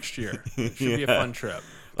one for next year. Should be a fun trip.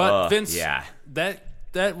 But Vince,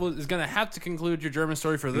 that is going to have to conclude your German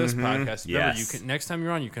story for this podcast. Remember, Yes. next time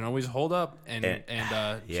you're on, you can always hold up and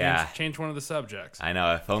change one of the subjects. I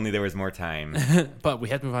know. If only there was more time. But we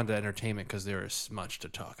have to move on to entertainment because there is much to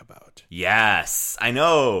talk about. Yes, I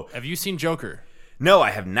know. Have you seen Joker? No,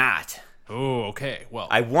 I have not. Oh, okay. Well,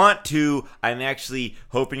 I want to. I'm actually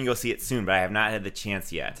hoping to go see it soon, but I have not had the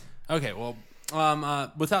chance yet. okay. Well,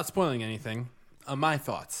 without spoiling anything, my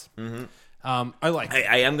thoughts. Mm-hmm. I like it.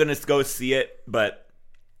 I am going to go see it, but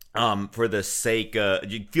for the sake,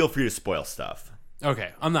 you feel free to spoil stuff.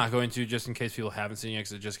 Okay, I'm not going to, just in case people haven't seen it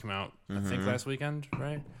because it just came out, I think, last weekend,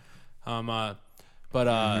 right? Joaquin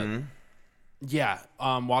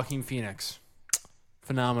Phoenix,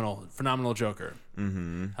 phenomenal Joker.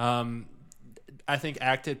 Mm-hmm. I think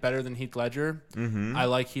acted better than Heath Ledger. Mm-hmm. I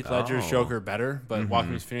like Heath Ledger's Joker better, but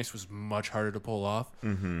Joaquin Phoenix was much harder to pull off.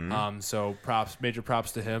 Mm-hmm. So major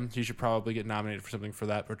props to him. He should probably get nominated for something for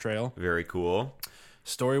that portrayal. Very cool.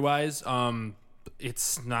 Story wise,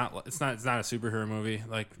 it's not a superhero movie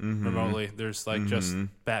like remotely. There's like just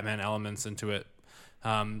Batman elements into it.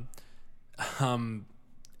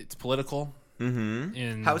 It's political.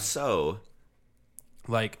 Mm-hmm. How so?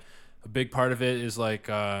 Like a big part of it is like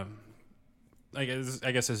I guess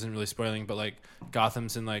this isn't really spoiling, but like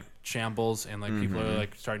Gotham's in like shambles and like people are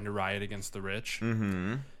like starting to riot against the rich.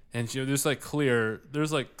 Mm-hmm. And there's clear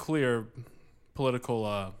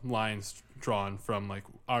political lines drawn from like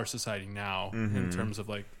our society now in terms of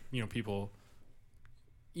like people,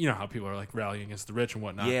 how people are like rallying against the rich and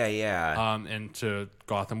whatnot. Yeah. And to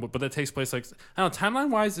Gotham, but that takes place like I don't know, timeline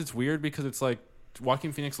wise, it's weird because it's like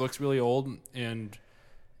Joaquin Phoenix looks really old, and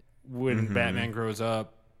when Batman grows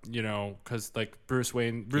up, because like Bruce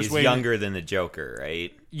Wayne He's younger than the Joker,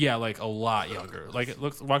 right? Yeah, like a lot younger. Like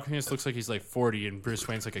Joaquin Phoenix looks like he's like 40, and Bruce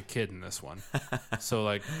Wayne's like a kid in this one. So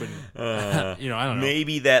like, when, I don't know.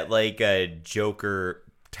 Maybe that like a Joker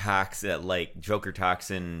toxin,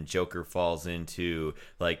 Joker falls into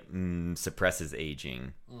like suppresses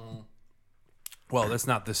aging. Well, that's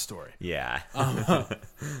not this story. Yeah.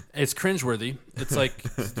 It's cringeworthy. It's like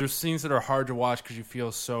there's scenes that are hard to watch because you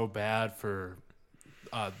feel so bad for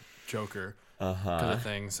Joker because of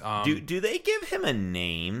things. Do they give him a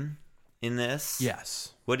name in this?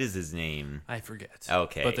 Yes. What is his name? I forget.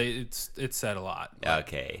 Okay. But it's said a lot.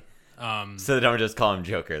 Okay. So they don't just call him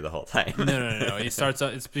Joker the whole time. No. He starts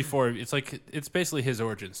out. It's basically his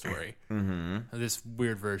origin story. Mm-hmm. This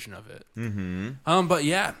weird version of it. Mm-hmm. But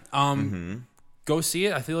yeah. Go see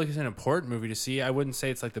it. I feel like it's an important movie to see. I wouldn't say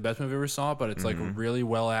it's like the best movie I ever saw, but it's like really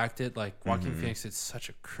well acted. Like Joaquin Phoenix did such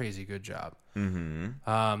a crazy good job.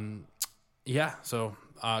 Yeah. So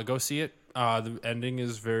go see it. The ending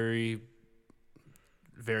is very,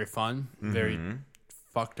 very fun. Very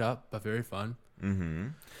fucked up, but very fun.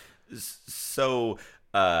 So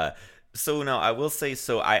no, I will say,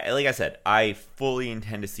 like I said, I fully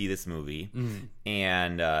intend to see this movie,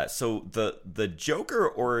 and so the Joker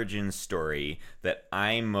origin story that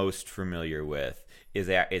I'm most familiar with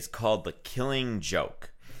is called The Killing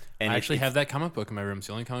Joke. And I actually have that comic book in my room. It's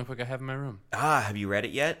the only comic book I have in my room. Have you read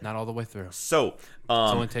it yet? Not all the way through. So it's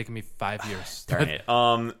only taken me 5 years. Darn it.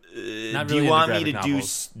 Do you want me to do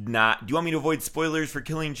you want me to avoid spoilers for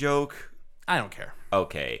Killing Joke? I don't care.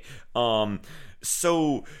 Okay.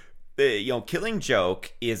 So Killing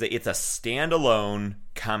Joke it's a standalone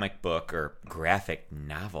comic book or graphic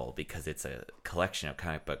novel because it's a collection of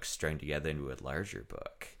comic books strung together into a larger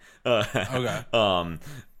book. Okay.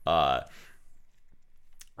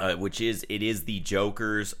 It is the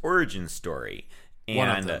Joker's origin story. And one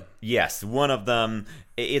of them. Yes, one of them.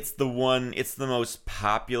 It's the most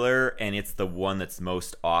popular, and it's the one that's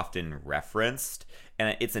most often referenced.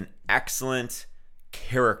 And it's an excellent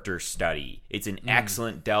character study. It's an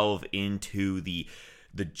excellent delve into the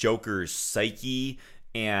Joker's psyche,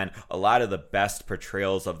 and a lot of the best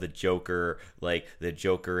portrayals of the Joker, like the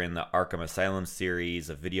Joker in the Arkham Asylum series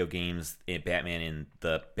of video games, Batman in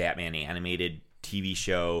the Batman animated TV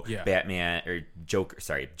show,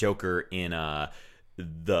 Joker in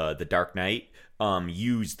the Dark Knight,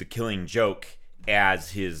 used the Killing Joke as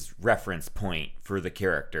his reference point for the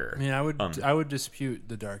character. I mean, I would dispute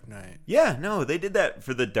the Dark Knight. Yeah, no, they did that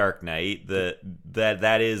for the Dark Knight.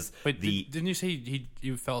 That is. But didn't you say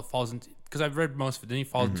he falls into? Because I've read most of it. Didn't he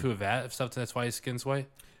fall into a vat of stuff? That's why his skin's white.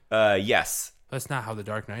 Yes. That's not how the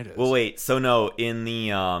Dark Knight is. Well, wait. So no, in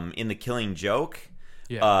the Killing Joke.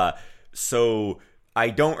 Yeah. So I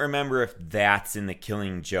don't remember if that's in the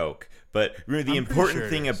Killing Joke. But the important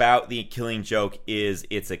thing about the Killing Joke is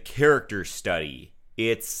it's a character study.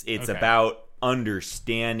 It's about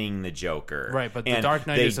understanding the Joker. Right, but the Dark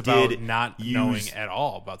Knight is about not knowing at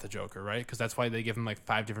all about the Joker, right? Because that's why they give him like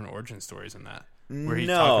 5 different origin stories in that, where he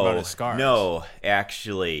talks about his scars. No,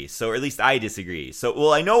 actually. So, or at least I disagree. So,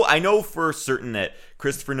 well, I know for certain that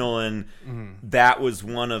Christopher Nolan, that was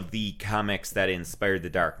one of the comics that inspired the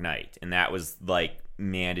Dark Knight, and that was like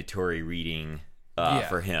mandatory reading.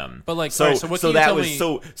 For him, but like, so right, so what so can you that tell was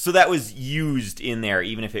me? so that was used in there,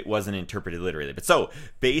 even if it wasn't interpreted literally. But so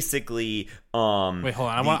basically, wait, hold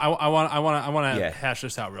on, I want to hash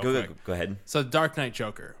this out real quick. Go ahead. So, Dark Knight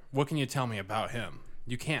Joker, what can you tell me about him?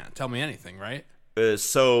 You can't tell me anything, right?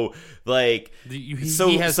 So like he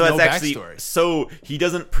has no backstory. So he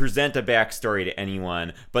doesn't present a backstory to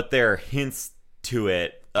anyone, but there are hints to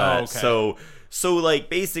it. Okay. So like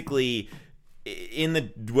basically.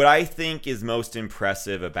 What I think is most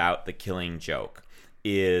impressive about The Killing Joke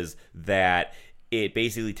is that it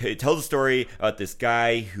basically it tells a story about this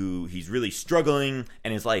guy who he's really struggling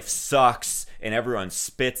and his life sucks and everyone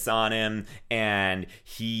spits on him and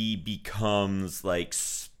he becomes like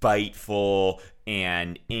spiteful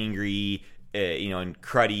and angry, and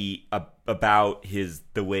cruddy about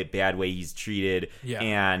the bad way he's treated,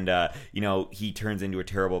 and he turns into a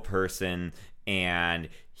terrible person and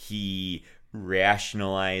he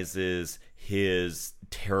rationalizes his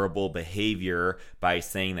terrible behavior by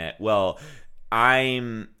saying that, well,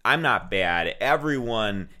 I'm not bad.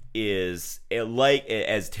 Everyone is like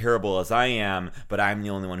as terrible as I am, but I'm the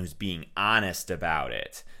only one who's being honest about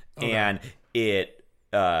it. Okay. And it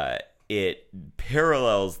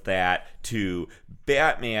parallels that to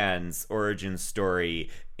Batman's origin story,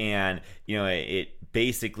 and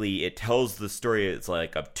it tells the story. It's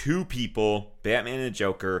like of 2 people, Batman and the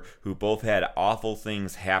Joker, who both had awful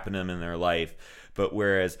things happen to them in their life. But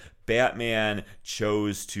whereas Batman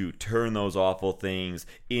chose to turn those awful things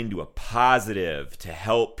into a positive to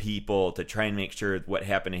help people, to try and make sure what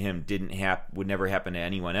happened to him would never happen to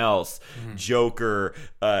anyone else. Joker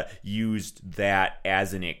used that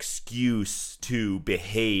as an excuse to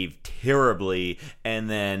behave terribly and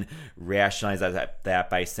then rationalize that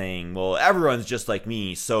by saying, well, everyone's just like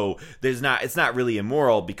me, so it's not really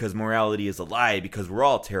immoral because morality is a lie because we're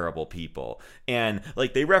all terrible people. And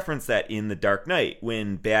like they reference that in The Dark Knight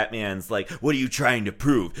when Batman's like, what are you trying to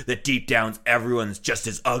prove? That deep down everyone's just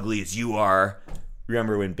as ugly as you are.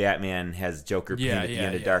 Remember when Batman has Joker paint at the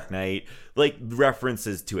end of Dark Knight? Like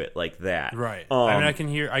references to it like that. Right. I mean,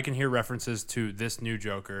 I can hear references to this new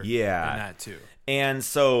Joker. Yeah. In that too. And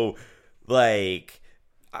so like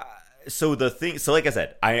so like I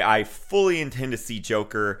said, I fully intend to see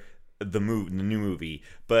Joker the new movie,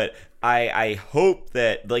 but I hope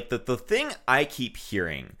that like the thing I keep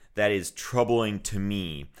hearing that is troubling to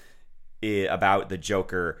me about the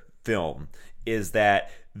Joker film is that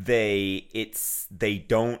they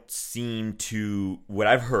don't seem to, what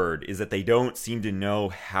I've heard is that they don't seem to know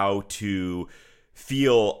how to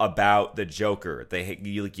feel about the Joker.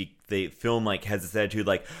 They film like has this attitude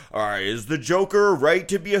like, all right, is the Joker right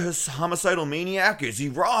to be a homicidal maniac? Is he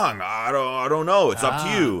wrong? I don't know. It's up to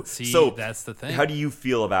you. See, so that's the thing. How do you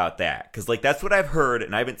feel about that? Because like that's what I've heard,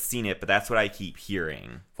 and I haven't seen it, but that's what I keep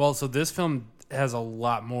hearing. Well, so this film has a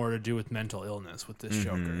lot more to do with mental illness with this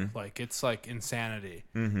Joker. Like it's like insanity.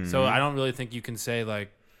 So I don't really think you can say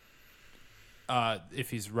like if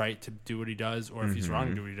he's right to do what he does or if he's wrong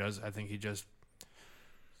to do what he does. I think he just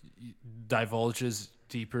divulges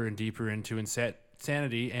deeper and deeper into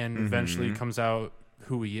insanity and eventually comes out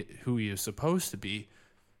who he is supposed to be,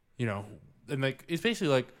 you know. And like it's basically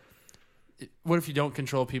like, what if you don't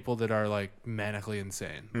control people that are like manically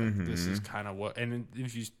insane? Like, this is kind of what. And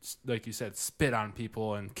if you, like you said, spit on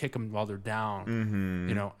people and kick them while they're down,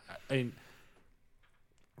 you know, I mean,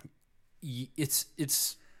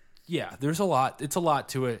 it's yeah, there's a lot. It's a lot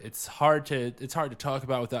to it. It's hard to talk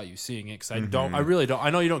about without you seeing it because I really don't.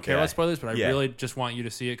 I know you don't care about spoilers, but I really just want you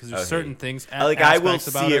to see it because there's certain things. Like I will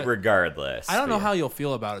see it regardless. I don't know how you'll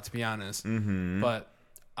feel about it, to be honest. But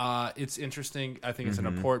it's interesting. I think it's an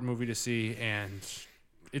important movie to see, and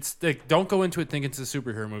it's like, don't go into it thinking it's a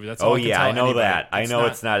superhero movie. That's all I can tell I know anybody. that. I know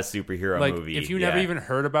it's not a superhero movie. If you never even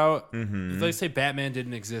heard about, if, let's say Batman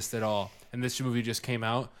didn't exist at all, and this movie just came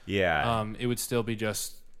out, it would still be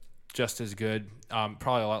just as good.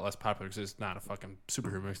 Probably a lot less popular because it's not a fucking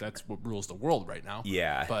superhero movie. That's what rules the world right now.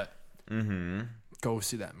 Yeah. But go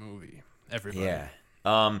see that movie, everybody.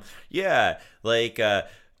 Yeah. Like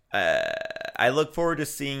I look forward to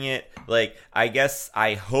seeing it. Like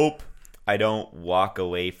I hope I don't walk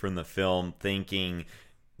away from the film thinking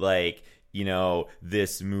like, you know,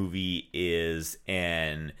 this movie is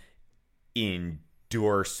an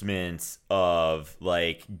endorsement of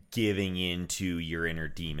like giving into your inner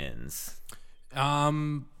demons. I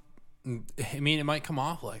mean, it might come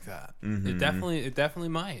off like that. It definitely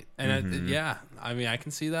might. And I mean, I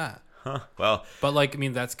can see that. Well, but like, I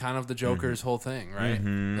mean, that's kind of the Joker's whole thing, right?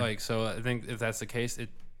 Like, so I think if that's the case, it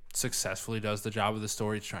successfully does the job of the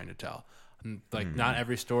story it's trying to tell. And like, not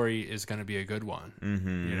every story is going to be a good one.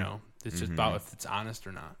 You know, it's just about if it's honest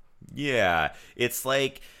or not. Yeah, it's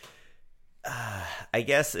like, I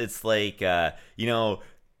guess it's like, you know,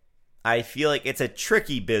 I feel like it's a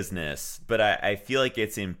tricky business, but I feel like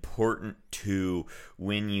it's important to,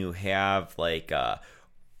 when you have like,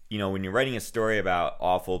 you know, when you're writing a story about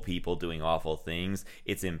awful people doing awful things,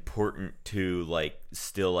 it's important to like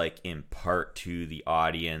still like impart to the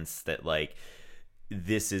audience that like,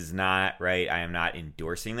 this is not right. I am not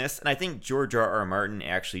endorsing this. And I think George R.R. Martin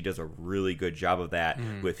actually does a really good job of that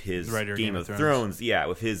with his Game of Thrones. Yeah,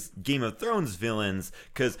 with his Game of Thrones villains,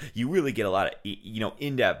 because you really get a lot of, you know,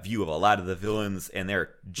 in-depth view of a lot of the villains, and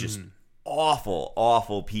they're just awful,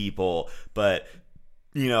 awful people. But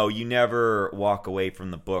you know, you never walk away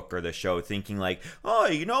from the book or the show thinking like, oh,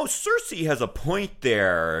 you know, Cersei has a point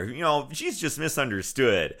there. You know, she's just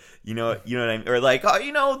misunderstood. You know what I mean? Or like, oh,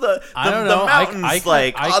 you know, the mountains,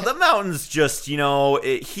 the mountains just, you know,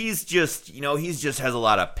 he's just has a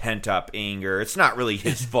lot of pent up anger. It's not really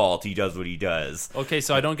his fault. He does what he does. Okay,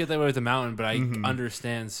 so I don't get that way with the mountain, but I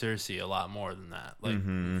understand Cersei a lot more than that. Like,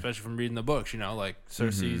 especially from reading the books, you know, like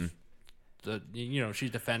Cersei's, you know,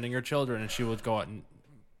 she's defending her children, and she will go out and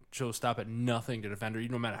she'll stop at nothing to defend her,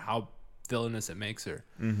 no matter how villainous it makes her.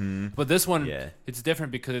 But this one, it's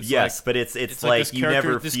different because it's but it's like you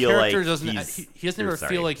never feel like he doesn't ever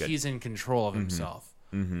feel like he's in control of himself.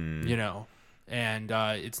 You know, and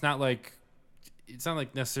it's not like it's not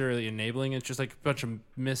like necessarily enabling. It's just like a bunch of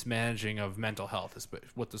mismanaging of mental health is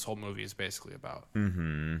what this whole movie is basically about.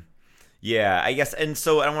 Yeah, I guess. And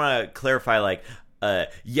so I want to clarify, like,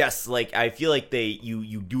 yes, like I feel like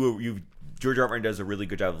George R. R. Martin does a really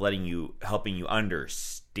good job of helping you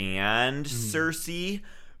understand Cersei,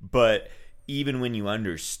 but even when you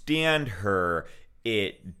understand her,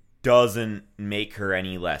 it doesn't make her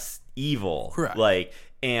any less evil. Correct. Like,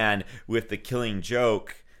 and with The Killing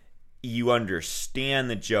Joke, you understand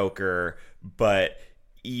the Joker, but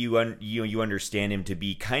you understand him to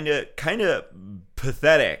be kind of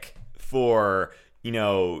pathetic for,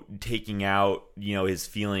 taking out, his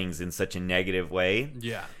feelings in such a negative way.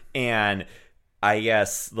 Yeah. And I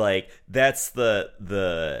guess, like, that's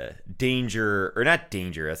the danger, or not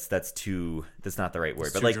danger, that's not the right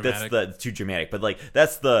word, but like dramatic. that's too dramatic, but like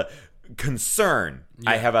that's the concern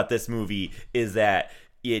I have about this movie, is that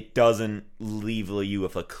it doesn't leave you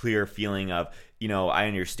with a clear feeling of, I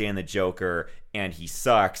understand the Joker and he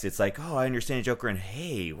sucks. It's like, oh, I understand the Joker and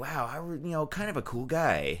hey, wow, kind of a cool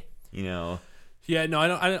guy, Yeah, no,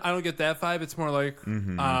 I don't get that vibe. It's more like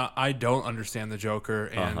I don't understand the Joker,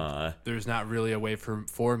 and there's not really a way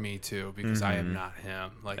for me to, because I am not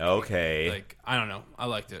him. Like, okay, like I don't know. I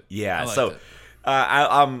liked it. Yeah, I liked so it.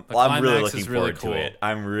 I'm really climax looking is really forward cool. to it.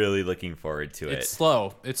 I'm really looking forward to It's it.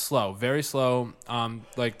 slow. It's slow. Very slow.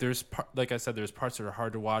 Like like I said, there's parts that are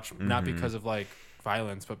hard to watch, not because of like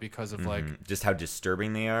violence, but because of like Just how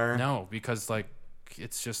disturbing they are. no, because like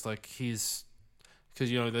it's just like because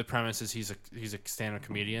the premise is he's a stand-up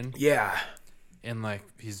comedian, Yeah. and like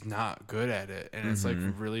he's not good at it, and it's like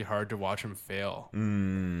really hard to watch him fail.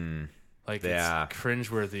 Like Yeah. it's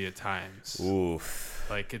cringeworthy at times. Oof.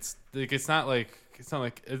 Like it's not. I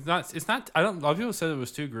don't. A lot of people said it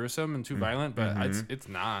was too gruesome and too violent, but it's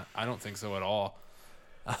not. I don't think so at all.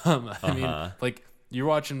 I mean, like you're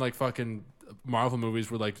watching like fucking Marvel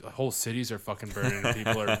movies where like whole cities are fucking burning and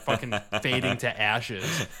people are fucking fading to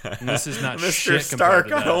ashes. And this is not Mr. shit Stark, compared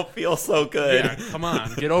to I that. don't feel so good. Yeah, come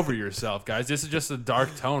on, get over yourself, guys. This is just a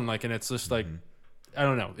dark tone, like, and it's just like, I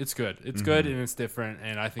don't know. It's good. It's good and it's different,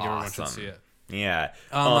 and I think everyone should see it. Yeah.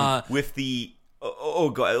 With the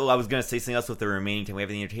go, I was gonna say something else with the remaining time we have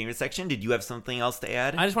in the entertainment section. Did you have something else to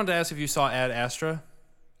add? I just wanted to ask if you saw Ad Astra,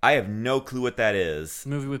 I have no clue what that is. the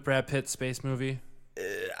movie with Brad Pitt, space movie.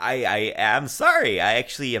 I am sorry. I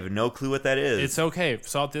actually have no clue what that is. It's okay.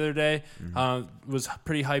 Saw it the other day. Was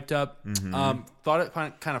pretty hyped up. Thought it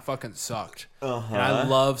kind of fucking sucked. And I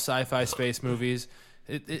love sci-fi space movies.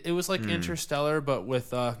 It was like Interstellar, but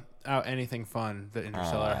without anything fun that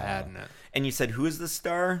Interstellar had in it. And you said, who is the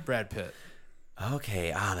star? Brad Pitt.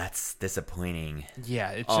 Okay. that's disappointing.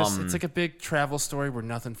 Yeah, it's just it's like a big travel story where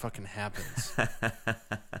nothing fucking happens.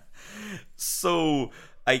 So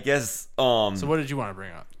I guess So what did you want to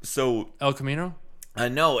bring up? so El Camino?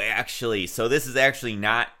 no, actually. So this is actually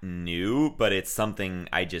not new, but it's something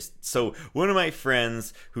so one of my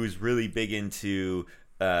friends who's really big into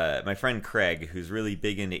my friend Craig, who's really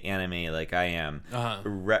big into anime like I am,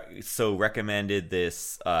 recommended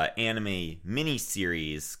this anime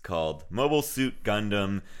miniseries called Mobile Suit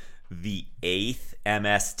Gundam: The 8th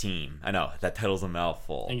MS Team. I know that title's a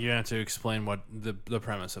mouthful. And you're gonna have to explain what the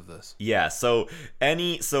premise of this. Yeah, so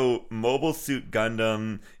Mobile Suit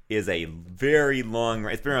Gundam is a very long,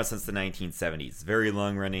 it's been around since the 1970s, very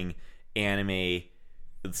long running anime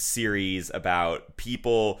series about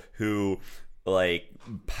people who like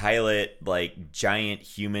pilot like giant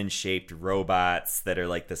human shaped robots that are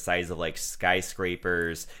like the size of like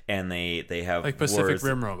skyscrapers, and they have Like Pacific wars.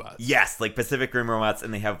 Rim robots. Yes, like Pacific Rim robots,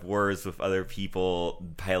 and they have wars with other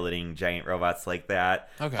people piloting giant robots like that.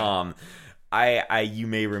 Okay. You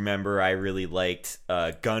may remember I really liked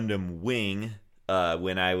Gundam Wing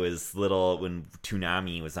when I was little, when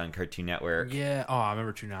Toonami was on Cartoon Network. Yeah. Oh, I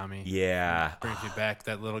remember Toonami. Yeah. Brings me back,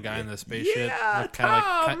 that little guy in the spaceship. Yeah,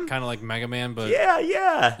 kind of like Mega Man, but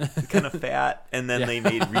Yeah. Kind of fat. And then Yeah. they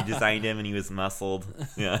redesigned him and he was muscled.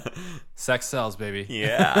 Yeah. sex sells, baby.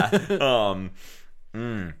 Yeah.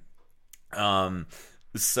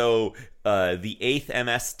 So the 8th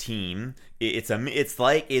MS Team,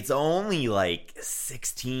 it's only like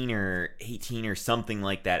 16 or 18 or something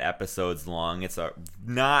like that episodes long. It's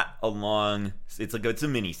not a long, it's a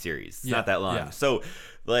mini series. It's not that long. Yeah. So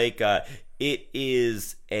like it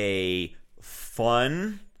is a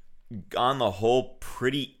fun, on the whole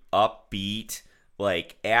pretty upbeat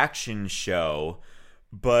like action show,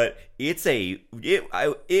 but it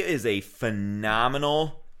is a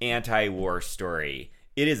phenomenal anti-war story.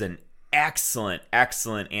 It is an excellent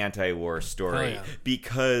anti-war story. Oh, yeah.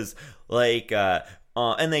 Because like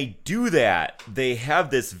and they do that. They have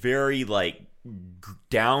this very like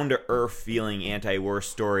down to earth feeling anti-war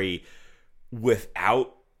story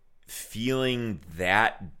without feeling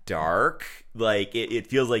that dark. Like it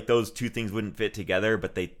feels like those two things wouldn't fit together,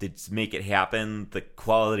 but they just make it happen. The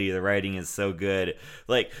quality of the writing is so good.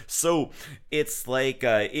 Like, so it's like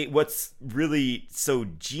what's really so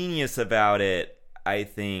genius about it, I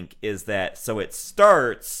think, is that so it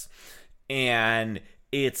starts and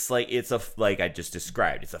it's like I just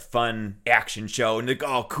described. It's a fun action show, and like,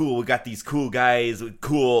 oh, cool, we got these cool guys,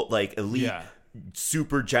 cool like elite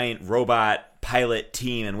super giant robot pilot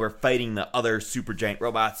team, and we're fighting the other super giant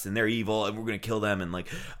robots, and they're evil, and we're gonna kill them, and like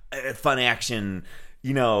fun action,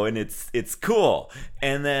 and it's cool.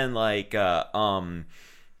 And then like as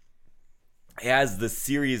the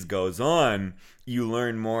series goes on, you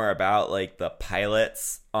learn more about like the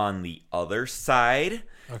pilots on the other side.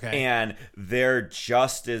 Okay. And they're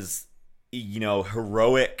just as,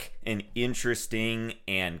 heroic and interesting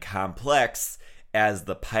and complex as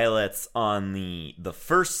the pilots on the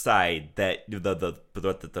first side that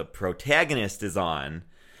the protagonist is on.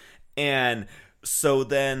 And so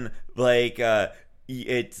then, like,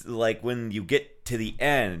 it's like when you get to the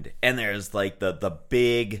end and there's like the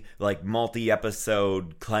big, like,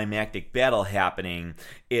 multi-episode climactic battle happening,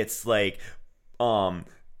 it's like,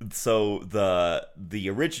 so the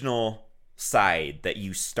original side that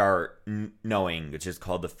you start knowing, which is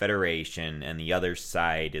called the Federation, and the other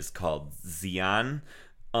side is called Zeon.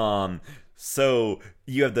 So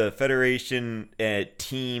you have the Federation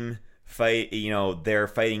team fight, they're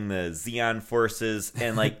fighting the Zeon forces,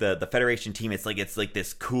 and like the Federation team, it's like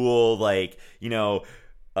this cool, like,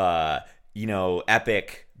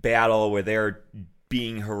 epic battle where they're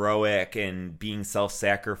being heroic and being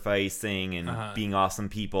self-sacrificing and being awesome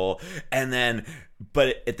people. And then,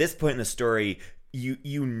 but at this point in the story,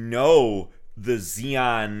 you know the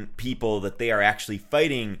Zeon people that they are actually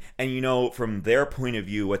fighting, and from their point of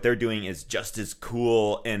view what they're doing is just as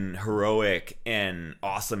cool and heroic and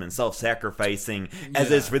awesome and self-sacrificing as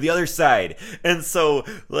is for the other side. And so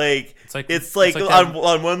like it's like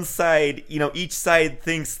on one side, each side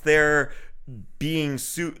thinks they're being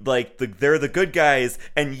they're the good guys,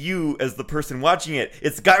 and you as the person watching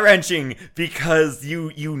it's gut-wrenching because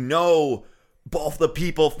you know both the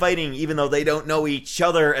people fighting even though they don't know each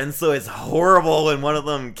other, and so it's horrible when one of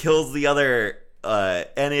them kills the other,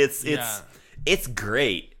 and it's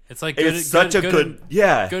great. It's like good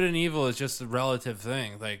and evil is just a relative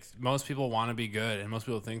thing. Like, most people want to be good, and most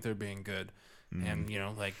people think they're being good, and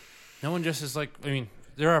like no one just is like. I mean,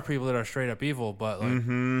 there are people that are straight up evil, but like.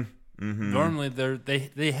 Normally,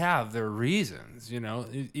 they have their reasons,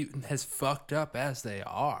 as fucked up as they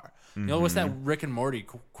are. What's that Rick and Morty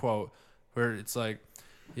quote where it's like,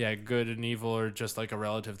 yeah, good and evil are just like a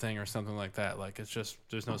relative thing or something like that. Like, it's just,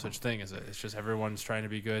 there's no such thing as it. It's just everyone's trying to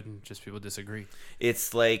be good and just people disagree.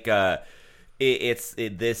 It's like,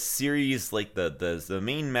 this series, like the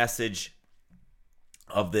main message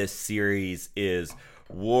of this series is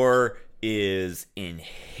war is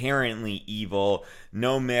inherently evil,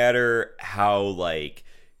 no matter how, like,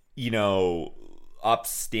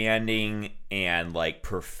 upstanding and like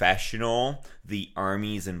professional the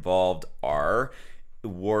armies involved are.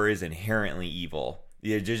 War is inherently evil.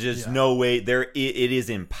 There's just no way it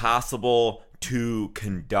is impossible to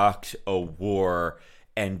conduct a war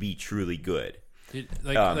and be truly good.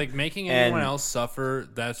 Like making anyone else suffer,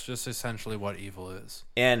 that's just essentially what evil is.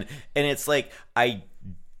 And it's like, I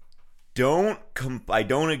don't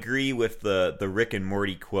agree with the Rick and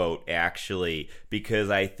Morty quote, actually, because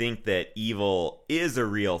I think that evil is a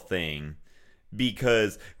real thing.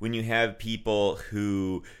 Because when you have people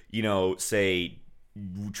who, say,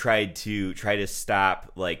 try to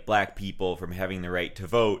stop like black people from having the right to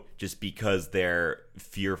vote just because they're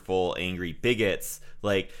fearful, angry bigots,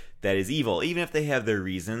 like, that is evil, even if they have their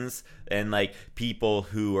reasons. And like people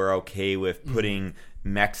who are okay with putting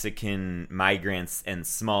Mexican migrants and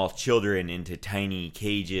small children into tiny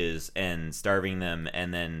cages and starving them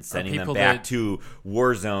and then sending them back to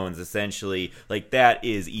war zones, essentially, like, that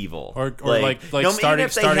is evil. Or like starting, even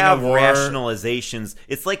if they have rationalizations,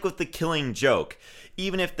 it's like with the Killing Joke.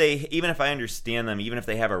 Even if I understand them, even if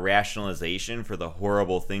they have a rationalization for the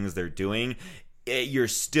horrible things they're doing, you're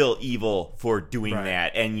still evil for doing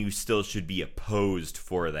that, and you still should be opposed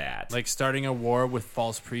for that. Like starting a war with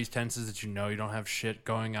false pretenses that you don't have shit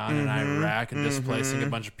going on in Iraq, and displacing a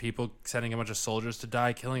bunch of people, sending a bunch of soldiers to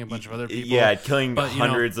die, killing a bunch of other people. Yeah, killing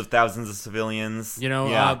hundreds of thousands of civilians. As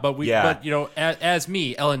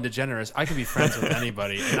me, Ellen DeGeneres, I can be friends with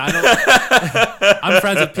anybody, and I don't. I'm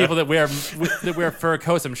friends with people that wear fur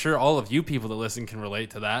coats. I'm sure all of you people that listen can relate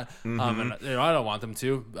to that. And I don't want them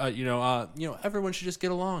to. everyone should just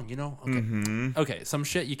get along, you know? Okay. Okay, some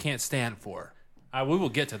shit you can't stand for. We will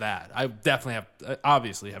get to that. I definitely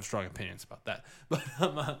obviously have strong opinions about that.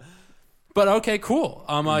 But okay, cool.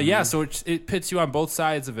 Yeah, so it pits you on both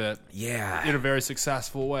sides of it. Yeah. In a very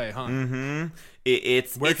successful way, huh?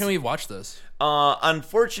 Where can we watch this?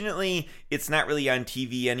 Unfortunately, it's not really on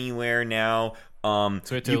TV anywhere now. So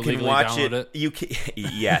you you can watch it. You can,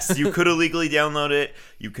 yes, you could illegally download it.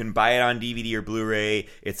 You can buy it on DVD or Blu-ray.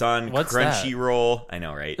 It's on Crunchyroll. I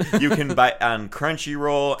know, right? You can buy it on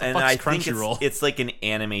Crunchyroll, and I think it's like an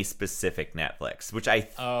anime-specific Netflix, which I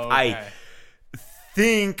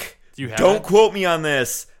think. Don't quote me on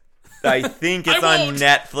this. I think it's on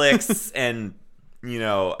Netflix and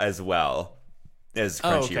as well as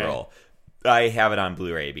Crunchyroll. I have it on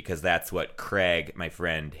Blu-ray because that's what Craig, my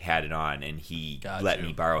friend, had it on, and he let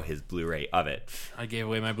me borrow his Blu-ray of it. I gave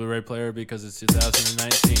away my Blu-ray player because it's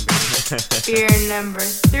 2019, baby. Fear number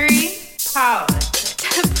 3, politics.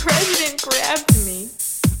 The president grabbed me.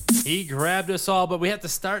 He grabbed us all, but we have to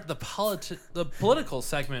start the political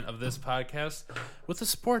segment of this podcast with a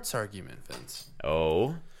sports argument, Vince.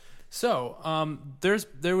 Oh. So,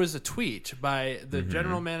 there was a tweet by the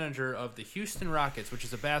general manager of the Houston Rockets, which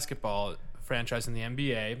is a basketball franchise in the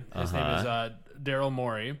NBA. His name is Daryl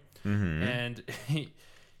Morey, and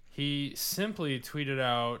he simply tweeted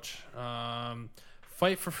out,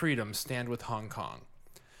 "Fight for freedom, stand with Hong Kong."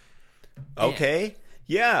 Okay.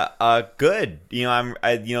 Yeah, good.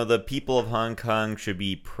 The people of Hong Kong should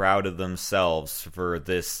be proud of themselves for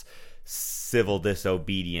this civil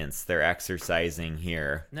disobedience they're exercising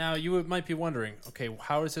here. Now, you might be wondering, okay,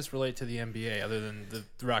 how does this relate to the NBA other than the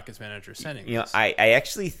Rockets manager sending this? I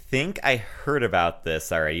actually think I heard about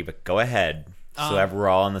this already, but go ahead so that we're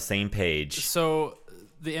all on the same page. So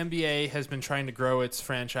the NBA has been trying to grow its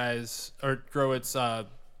franchise or grow its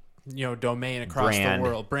domain across the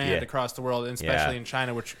world, across the world, and especially in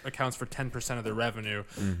China, which accounts for 10% of their revenue.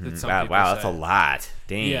 Wow, that's a lot.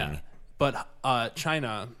 Dang. Yeah. But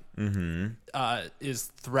China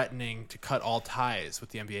is threatening to cut all ties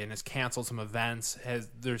with the NBA and has canceled some events.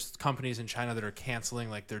 There's companies in China that are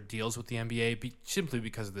canceling their deals with the NBA simply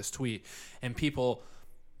because of this tweet. And people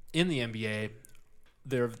in the NBA,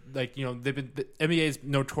 the NBA is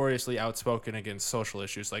notoriously outspoken against social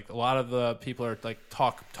issues. A lot of the people are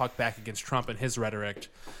talk back against Trump and his rhetoric,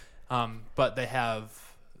 but they have.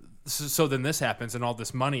 So then this happens, and all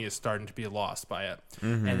this money is starting to be lost by it,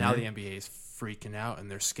 and now the NBA is freaking out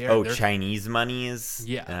and they're scared. Oh, Chinese money is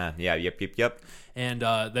yep. And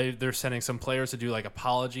they're sending some players to do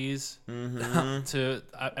apologies to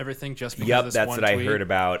everything just because of this that's one what tweet. I heard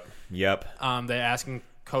about. Yep. They're asking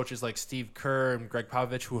coaches like Steve Kerr and Greg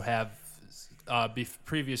Popovich, who have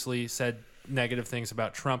previously said negative things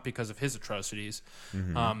about Trump because of his atrocities,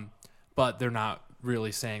 but they're not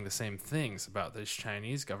really saying the same things about this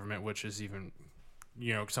Chinese government, which is even,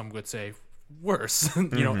 some would say worse,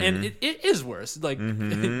 and it is worse.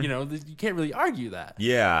 You can't really argue that.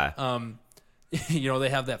 Yeah. They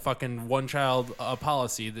have that fucking one-child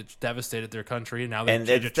policy that devastated their country, and now they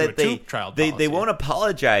change it to a two-child policy. They won't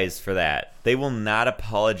apologize for that. They will not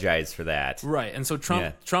apologize for that. Right, and so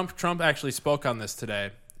Trump actually spoke on this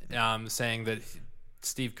today, saying that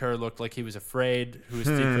Steve Kerr looked like he was afraid. Steve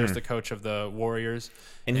Kerr is the coach of the Warriors.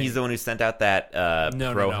 And he's the one who sent out that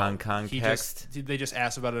pro-Hong Kong text? They just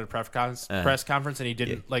asked about it at a press conference, and he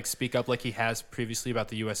didn't speak up like he has previously about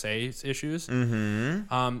the USA's issues.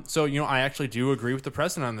 So, I actually do agree with the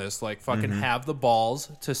president on this. Fucking have the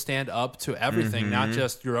balls to stand up to everything, not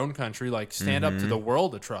just your own country. Stand up to the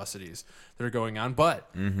world atrocities that are going on.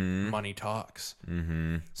 But money talks.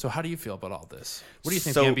 So how do you feel about all this? What do you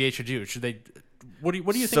think the NBA should do? Should they... What do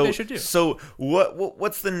you think they should do? So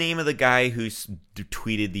what's the name of the guy who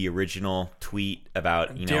tweeted the original tweet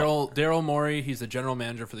about Daryl Morey? He's the general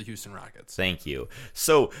manager for the Houston Rockets. Thank you.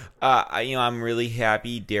 So I'm really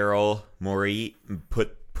happy Daryl Morey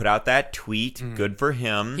put out that tweet. Good for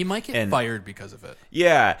him. He might get fired because of it.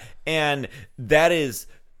 Yeah, and that is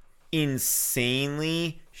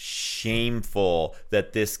insanely shameful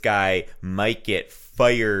that this guy might get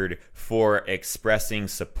fired for expressing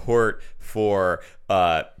support for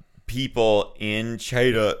people in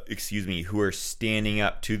China, who are standing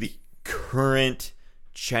up to the current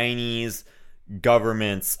Chinese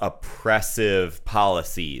government's oppressive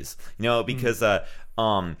policies. Because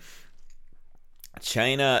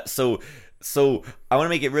China. So I want to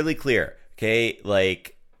make it really clear. Okay,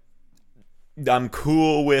 I'm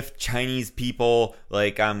cool with Chinese people. I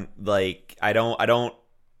don't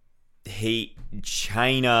hate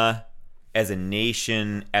China as a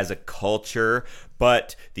nation, as a culture,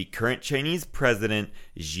 but the current Chinese president,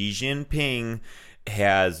 Xi Jinping,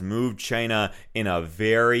 has moved China in a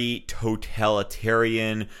very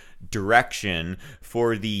totalitarian direction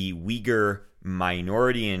for the Uyghur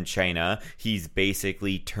minority in China. He's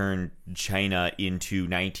basically turned China into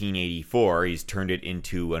 1984. He's turned it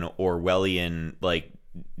into an Orwellian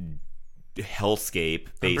hellscape,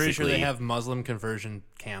 basically. I'm pretty sure they have Muslim conversion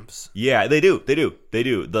camps. Yeah, they do. The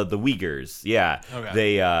Uyghurs. Yeah.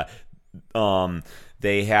 Okay.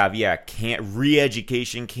 They have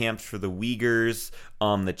re-education camps for the Uyghurs.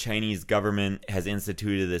 The Chinese government has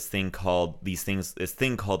instituted this thing called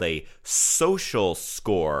a social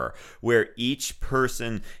score, where each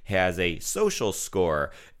person has a social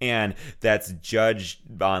score, and that's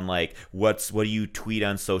judged on what do you tweet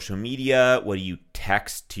on social media, what do you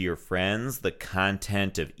text to your friends, the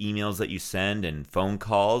content of emails that you send and phone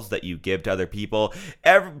calls that you give to other people,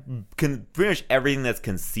 pretty much everything that's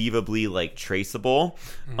conceivably traceable.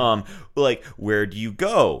 Where do you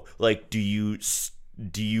go?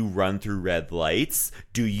 Do you run through red lights?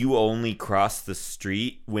 Do you only cross the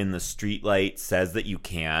street when the street light says that you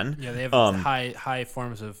can? Yeah, they have high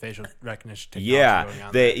forms of facial recognition technology going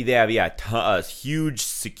on. They have a huge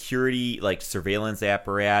security surveillance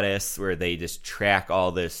apparatus where they just track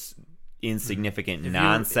all this insignificant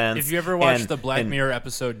nonsense. If you ever watched the Black Mirror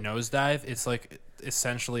episode Nosedive, it's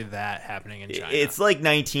essentially that happening in China. It's like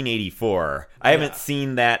 1984. I haven't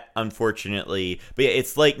seen that, unfortunately, but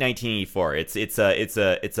it's like 1984.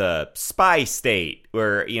 It's a spy state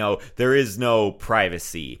where there is no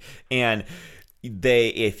privacy, and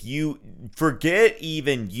if you forget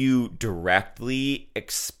even you directly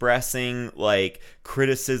expressing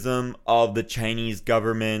criticism of the Chinese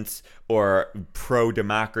government or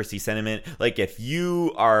pro-democracy sentiment, if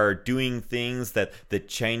you are doing things that the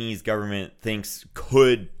Chinese government thinks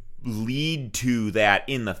could lead to that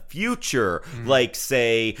in the future,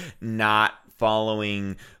 say not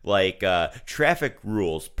following traffic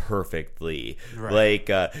rules perfectly, right.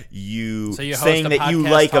 You so you saying that you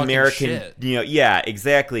like American shit.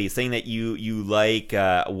 Exactly, saying that you like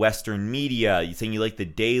Western media, saying you like the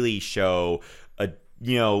Daily Show,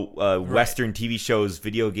 Western TV shows,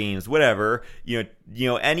 video games, whatever,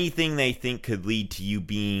 anything they think could lead to you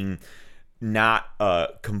being not a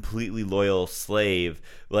completely loyal slave,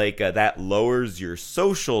 that lowers your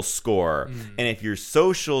social score. And if your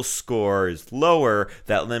social score is lower,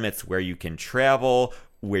 that limits where you can travel,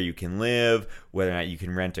 where you can live, whether or not you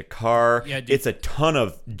can rent a car. It's a ton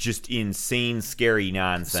of just insane, scary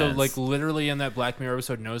nonsense. So, literally in that Black Mirror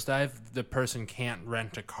episode Nosedive, the person can't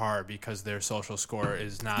rent a car because their social score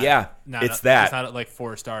is not. It's not at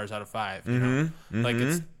 4 stars out of 5. You know?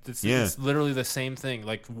 It's literally the same thing.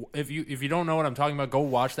 If you don't know what I'm talking about, go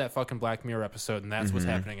watch that fucking Black Mirror episode, and that's what's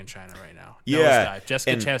happening in China right now. Nosedive.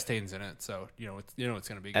 Jessica Chastain's in it, so it's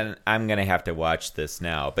gonna be good. And I'm gonna have to watch this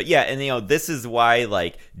now. But this is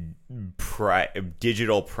why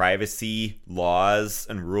digital privacy laws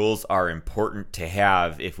and rules are important to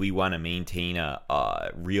have if we want to maintain a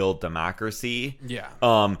real democracy.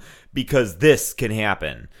 Because this can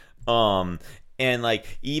happen. And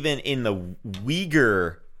even in the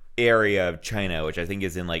Uyghur area of China, which I think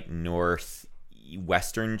is in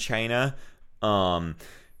northwestern China,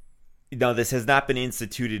 no, this has not been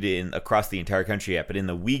instituted across the entire country yet, but in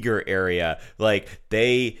the Uyghur area,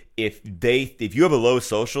 if you have a low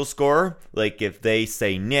social score, if they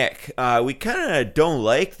say, Nick, we kind of don't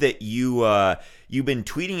like that you've been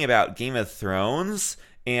tweeting about Game of Thrones,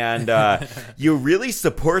 and you really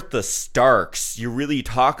support the Starks. You really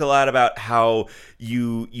talk a lot about how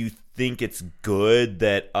you think it's good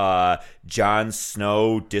that Jon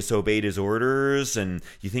Snow disobeyed his orders, and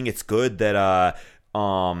you think it's good that Arya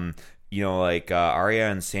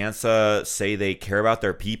and Sansa say they care about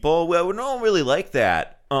their people. Well, we don't really like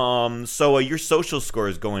that. So your social score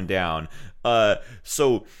is going down.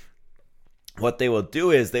 So what they will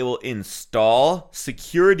do is they will install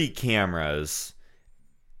security cameras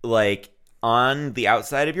on the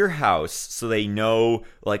outside of your house, so they know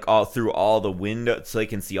all through all the windows, so they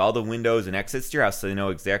can see all the windows and exits to your house, so they know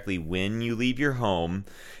exactly when you leave your home.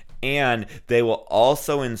 And they will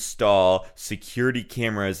also install security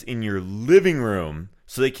cameras in your living room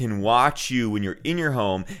so they can watch you when you're in your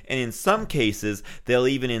home. And in some cases, they'll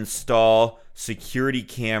even install security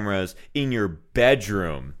cameras in your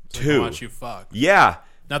bedroom too. To watch you fuck. Yeah.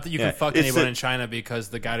 Not that you can fuck anyone in China because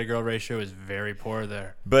the guy to girl ratio is very poor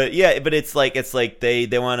there. But it's like they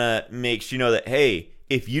want to make sure that, hey,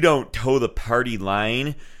 if you don't toe the party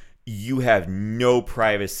line, you have no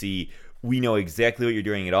privacy. We know exactly what you're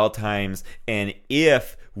doing at all times, and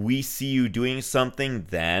if we see you doing something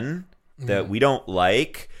then that we don't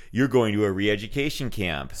like, you're going to a re-education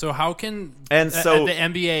camp. So how can And so- the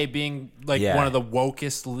NBA being like Yeah. one of the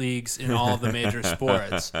wokest leagues in all of the major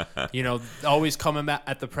sports, always coming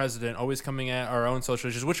at the president, always coming at our own social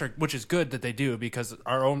issues, which is good that they do, because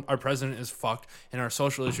our president is fucked and our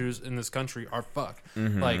social issues in this country are fucked.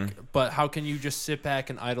 But how can you just sit back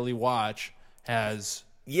and idly watch as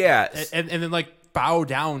Yeah. and then bow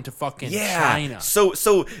down to fucking China? So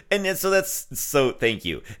thank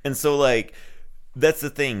you. And so like that's the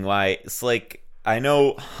thing. Why it's like I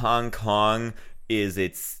know Hong Kong is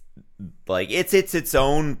it's its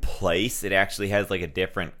own place. It actually has like a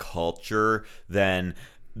different culture than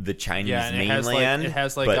the Chinese and mainland. it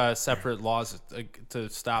has but- separate laws to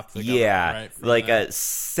stop the yeah, government, right? from like that.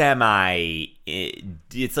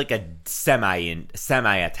 it's like a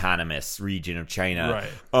semi-autonomous region of China.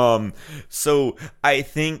 Right. So I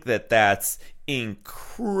think that's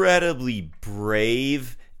incredibly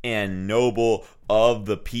brave and noble of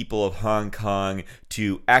the people of Hong Kong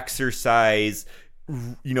to exercise,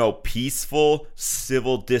 peaceful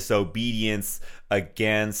civil disobedience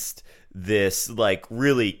against this like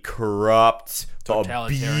really corrupt,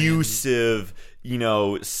 Totalitarian. abusive,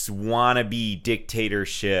 wannabe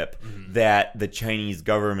dictatorship that the Chinese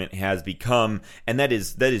government has become. And that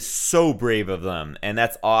is so brave of them, and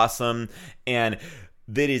that's awesome. And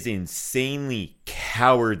that is insanely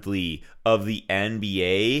cowardly of the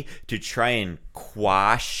NBA to try and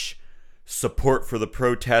quash support for the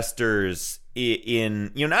protesters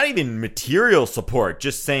in not even material support,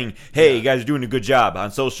 just saying, hey, you guys are doing a good job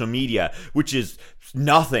on social media, which is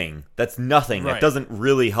nothing. That's nothing. Right. That doesn't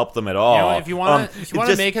really help them at all. If you want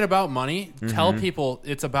to make it about money, tell people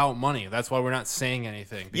it's about money. That's why we're not saying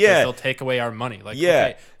anything, because they'll take away our money.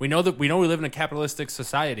 Okay, we know we live in a capitalistic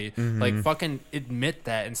society. Like, fucking admit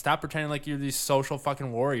that and stop pretending like you're these social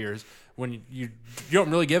fucking warriors when you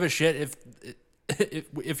don't really give a shit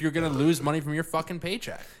if you're gonna lose money from your fucking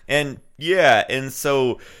paycheck. And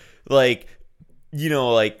so like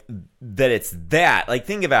that it's that, like,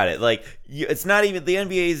 think about it, like, it's not even, the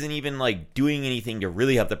NBA isn't even like doing anything to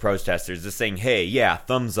really help the protesters, just saying, hey, yeah,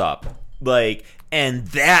 thumbs up, like, and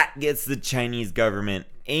that gets the Chinese government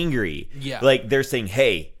angry. Like, they're saying,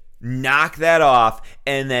 hey, knock that off,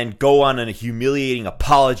 and then go on a humiliating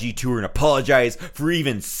apology tour and apologize for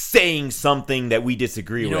even saying something that we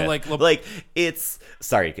disagree with. Like it's,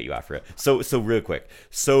 sorry to cut you off for it. So real quick.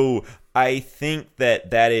 So I think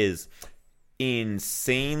that is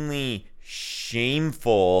insanely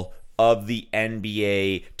shameful of the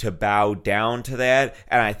NBA to bow down to that,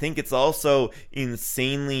 and I think it's also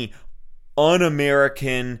insanely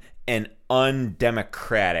un-American and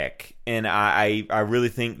undemocratic. And I really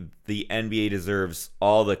think the NBA deserves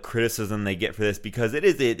all the criticism they get for this, because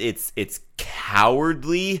it's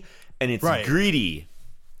cowardly and it's greedy.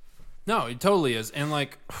 No, it totally is. And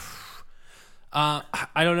like, I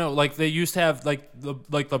don't know. Like, they used to have like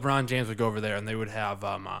LeBron James would go over there and they would have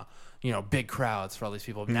big crowds for all these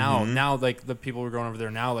people. Now like the people were going over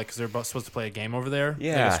there now, like, because they're supposed to play a game over there, like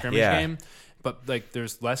a scrimmage game. But like,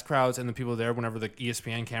 there's less crowds, and the people there, whenever the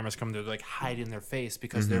ESPN cameras come, they're like hiding their face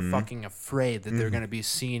because they're fucking afraid that they're going to be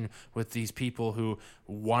seen with these people who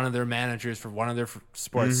one of their managers for one of their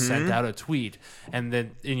sports sent out a tweet, and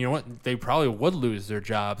you know what? They probably would lose their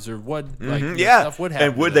jobs, or would stuff would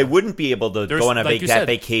happen. And they wouldn't be able to go on a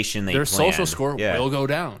vacation. Their social score will go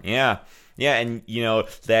down. Yeah, and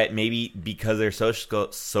that maybe because their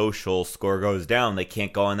social score goes down, they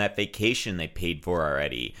can't go on that vacation they paid for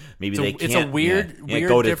already. Maybe they can't. It's a weird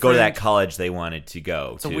go to that college they wanted to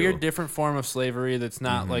go. It's a weird different form of slavery that's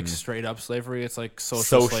not like straight up slavery. It's like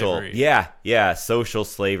social slavery. Yeah, social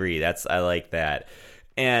slavery. I like that.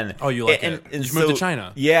 And you like it? Did you move to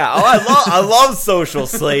China? Yeah. I love social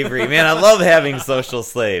slavery, man. I love having social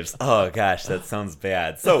slaves. Oh gosh, that sounds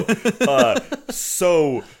bad. So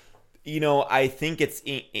I think it's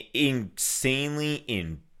insanely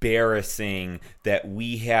embarrassing that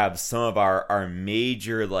we have some of our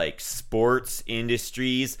major like sports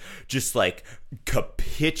industries just like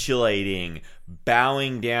capitulating,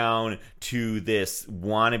 bowing down to this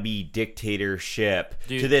wannabe dictatorship,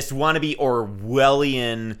 to this wannabe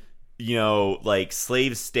Orwellian, like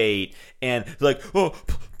slave state, and like,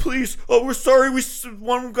 please, we're sorry.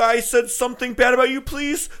 One guy said something bad about you.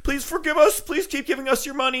 Please forgive us. Please keep giving us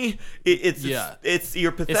your money. It's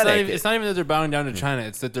you're pathetic. It's not even that they're bowing down to China.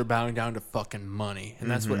 It's that they're bowing down to fucking money, and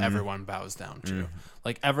that's what everyone bows down to.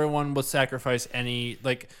 Like, everyone will sacrifice any,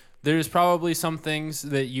 like, there's probably some things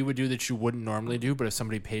that you would do that you wouldn't normally do, but if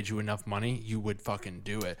somebody paid you enough money, you would fucking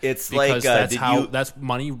do it. It's because like, that's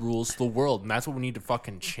money rules the world, and that's what we need to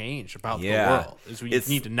fucking change about the Yeah. world. Is we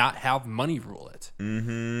need to not have money rule it.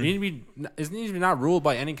 Mm-hmm. It needs to be not ruled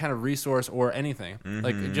by any kind of resource or anything. Mm-hmm.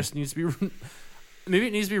 Like it just needs to be. Maybe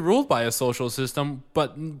it needs to be ruled by a social system,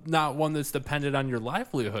 but not one that's dependent on your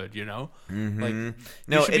livelihood, you know? Like,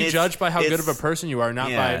 you should be judged by how good of a person you are,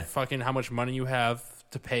 not by fucking how much money you have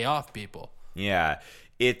to pay off people. Yeah.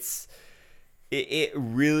 It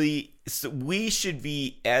really... So we should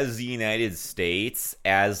be, as the United States,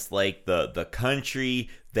 as, like, the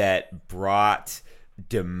country that brought...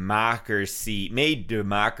 made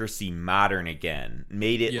democracy modern again,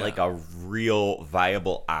 made it like a real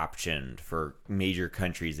viable option for major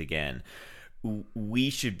countries again. We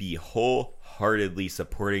should be wholeheartedly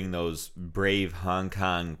supporting those brave Hong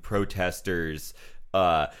Kong protesters,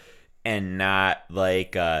 and not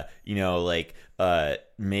like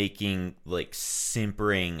making like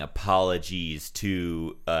simpering apologies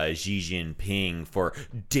to Xi Jinping for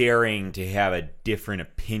daring to have a different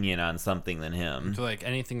opinion on something than him. To like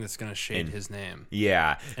anything that's going to shade his name.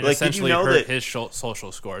 Yeah. And like, essentially hurt his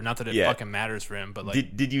social score. Not that it fucking matters for him, but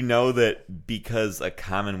like... Did you know that because a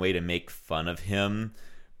common way to make fun of him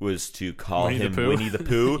was to call him Winnie the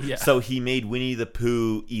Pooh. Yeah. So he made Winnie the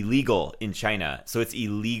Pooh illegal in China. So it's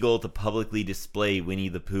illegal to publicly display Winnie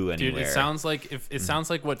the Pooh anywhere. Dude, it sounds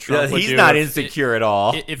like what Trump would do. He's not insecure at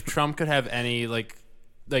all. If Trump could have any like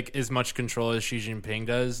as much control as Xi Jinping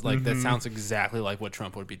does, like that sounds exactly like what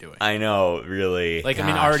Trump would be doing. I know, really. Like, gosh. I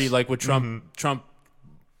mean, already like with Trump,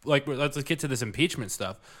 like let's get to this impeachment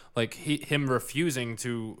stuff. Like him refusing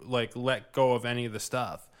to like let go of any of the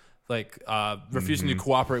stuff. Like refusing to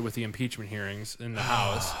cooperate with the impeachment hearings in the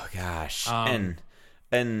House. Oh gosh, and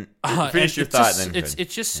finish your thought. Then it's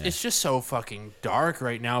just so fucking dark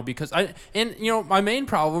right now because my main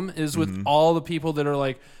problem is with all the people that are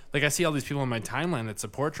like I see all these people on my timeline that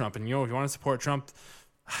support Trump, and if you want to support Trump,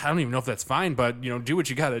 I don't even know if that's fine, but do what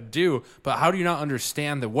you got to do. But how do you not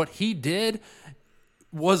understand that what he did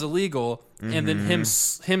was illegal, and then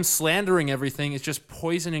him slandering everything is just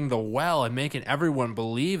poisoning the well and making everyone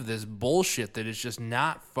believe this bullshit that is just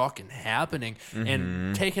not fucking happening,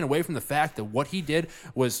 and taking away from the fact that what he did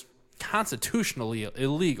was constitutionally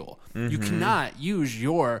illegal. You cannot use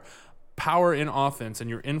your power in offense and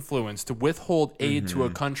your influence to withhold aid to a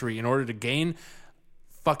country in order to gain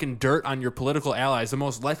fucking dirt on your political allies, the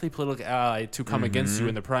most likely political ally to come against you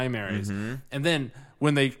in the primaries. And then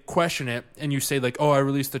when they question it and you say like, oh, I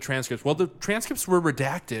released the transcripts. Well, the transcripts were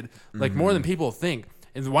redacted like more than people think.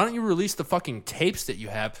 And why don't you release the fucking tapes that you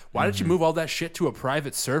have? Why don't you move all that shit to a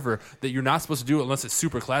private server that you're not supposed to do unless it's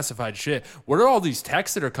super classified shit? What are all these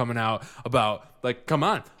texts that are coming out about? Like, come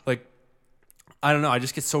on. Like, I don't know. I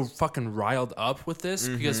just get so fucking riled up with this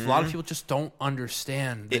because a lot of people just don't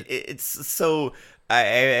understand. It's so... I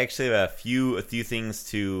actually have a few things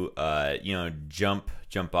to jump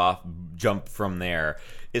from there.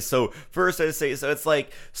 Is so first I say so it's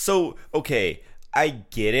like okay, I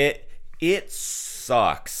get it. It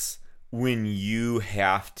sucks when you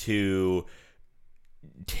have to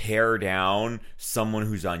tear down someone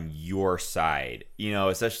who's on your side,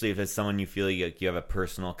 especially if it's someone you feel like you have a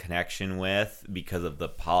personal connection with because of the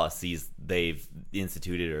policies they've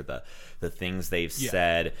instituted or the things they've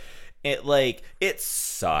said. It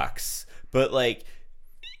sucks, but like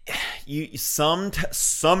you some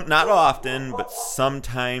not often, but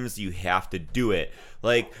sometimes you have to do it.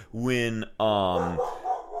 Like when Kwame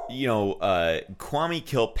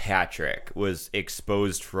Kilpatrick was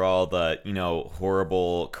exposed for all the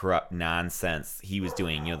horrible corrupt nonsense he was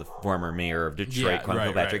doing. The former mayor of Detroit, Kwame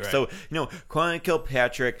Kilpatrick. Right. So Kwame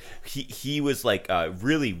Kilpatrick, he was like a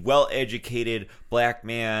really well educated black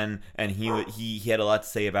man, and he had a lot to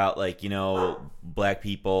say about black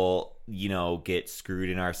people get screwed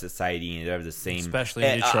in our society and have the same especially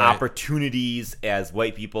in Detroit opportunities as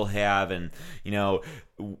white people have, and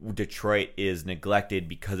Detroit is neglected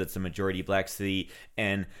because it's a majority black city.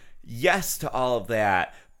 And yes to all of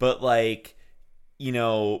that, but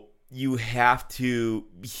you have to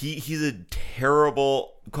he's a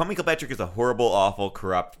terrible Kwame Kilpatrick is a horrible, awful,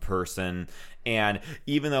 corrupt person. And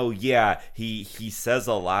even though he says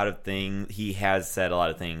a lot of things, he has said a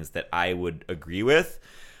lot of things that I would agree with,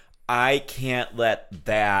 I can't let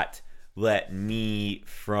me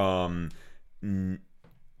from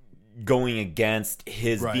going against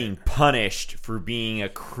his being punished for being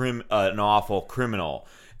an awful criminal.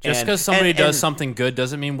 Just because somebody does something good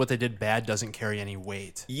doesn't mean what they did bad doesn't carry any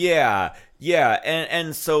weight. Yeah.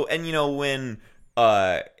 And so when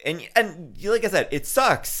And like I said, it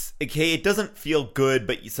sucks. Okay, it doesn't feel good,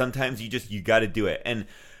 but sometimes you got to do it. And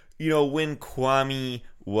when Kwame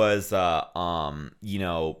was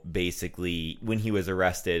basically when he was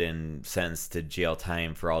arrested and sentenced to jail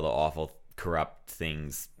time for all the awful corrupt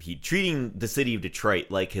things, he treating the city of Detroit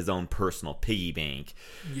like his own personal piggy bank.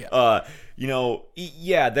 Yeah.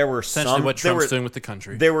 There were essentially what Trump's doing with the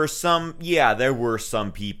country. There were some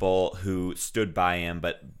people who stood by him,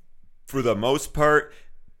 but for the most part,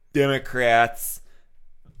 Democrats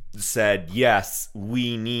said, yes,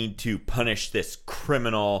 we need to punish this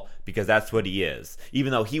criminal because that's what he is,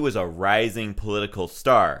 even though he was a rising political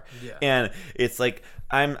star. Yeah. And it's like,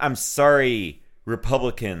 I'm sorry,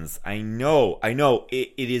 Republicans. I know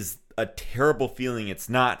it is a terrible feeling. It's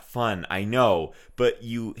not fun. I know, but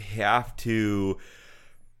you have to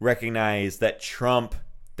recognize that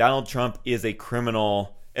Donald Trump is a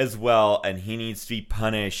criminal as well, and he needs to be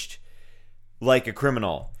punished like a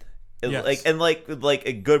criminal. Yes. Like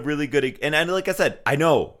a good, really good, and like I said, I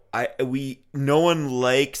know no one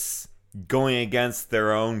likes going against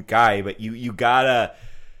their own guy, but you gotta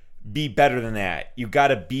be better than that. You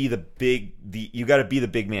gotta be the big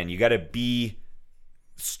man. You gotta be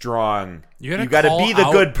strong. You gotta be the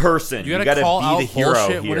good person. You gotta call out be the hero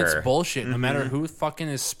bullshit here when it's bullshit. No matter who fucking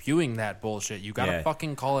is spewing that bullshit, you gotta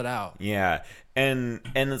fucking call it out. Yeah. And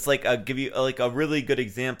it's like, I'll give you like a really good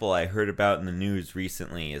example I heard about in the news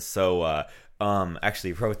recently is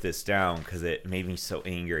actually wrote this down because it made me so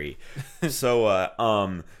angry. Are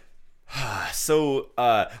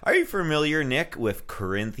you familiar, Nick, with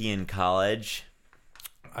Corinthian College?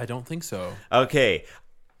 I don't think so. Okay.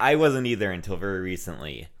 I wasn't either until very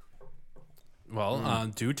recently. Well,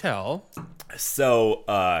 do tell. So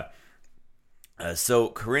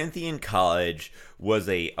Corinthian College was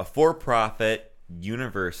a for-profit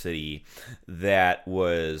university that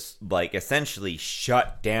was like essentially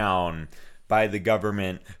shut down by the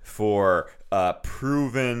government for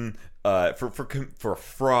proven for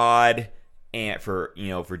fraud and for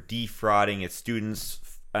defrauding its students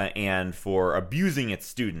and for abusing its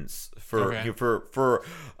students for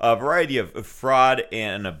a variety of fraud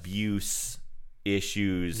and abuse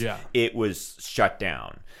issues. Yeah. It was shut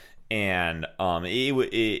down. And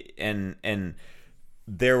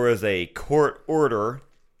there was a court order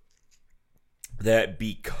that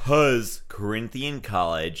because Corinthian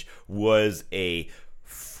College was a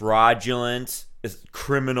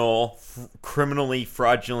criminally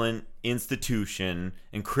fraudulent institution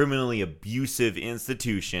and criminally abusive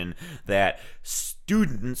institution, that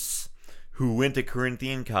students who went to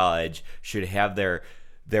Corinthian College should have their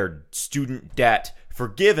student debt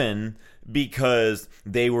forgiven because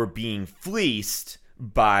they were being fleeced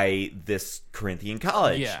by this Corinthian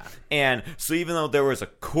College. Yeah. And so even though there was a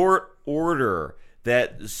court order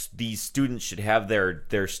that these students should have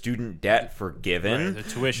their student debt forgiven, right, the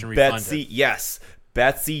tuition refunded.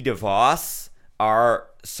 Betsy DeVos, our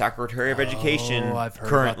Secretary of Education, I've heard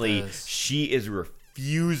currently, about this. she is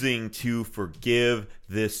refusing to forgive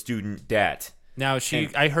this student debt. Now,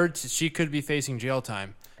 I heard she could be facing jail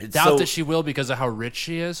time. Doubt that she will because of how rich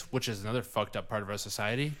she is, which is another fucked up part of our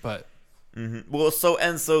society. But well, so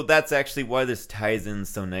that's actually why this ties in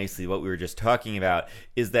so nicely. What we were just talking about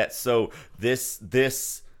is that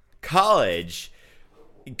this college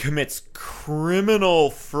commits criminal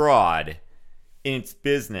fraud in its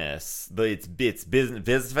business, its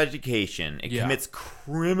business of education. It commits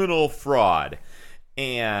criminal fraud,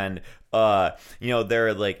 and there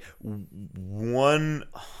are like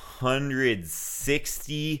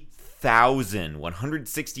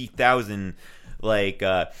 160,000 like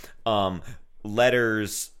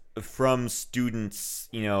letters from students,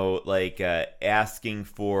 asking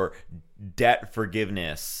for debt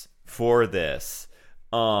forgiveness for this,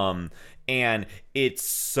 and it's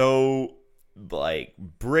so like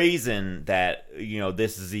brazen that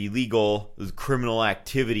this is illegal, this is criminal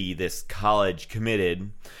activity this college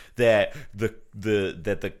committed, that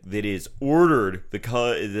that is ordered,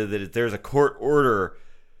 that there's a court order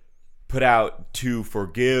put out to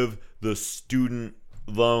forgive the student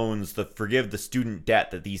loans, forgive the student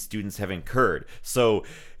debt that these students have incurred. So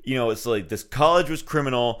it's like this college was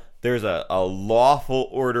criminal. There's a lawful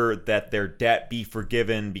order that their debt be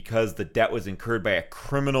forgiven because the debt was incurred by a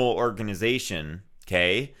criminal organization.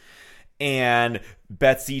 Okay, and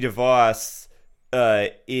Betsy DeVos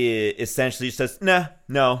essentially says,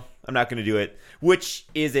 no, I'm not going to do it, which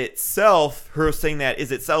is itself, her saying that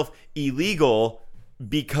is itself illegal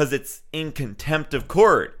because it's in contempt of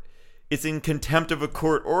court. It's in contempt of a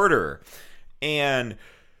court order. And,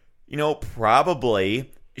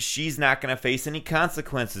 probably she's not going to face any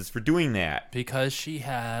consequences for doing that. because she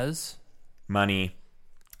has money,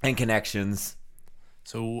 and connections.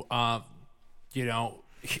 So, tying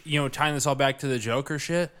this all back to the Joker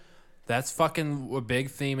shit, that's fucking a big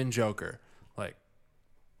theme in Joker. Like,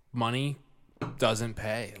 money doesn't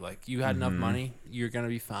pay. Like, you had enough money, you're gonna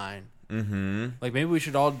be fine. Like, maybe we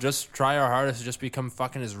should all just try our hardest to just become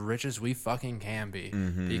fucking as rich as we fucking can be,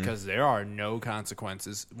 because there are no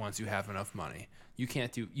consequences once you have enough money. You can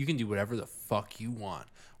do whatever the fuck you want,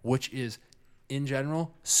 which is, in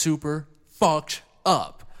general, super fucked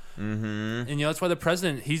up. And that's why the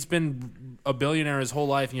president, he's been a billionaire his whole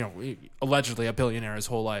life, allegedly a billionaire his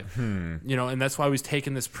whole life, and that's why he's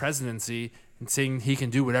taken this presidency and saying he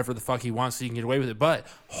can do whatever the fuck he wants so he can get away with it. But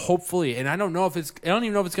hopefully, and I don't even know if it's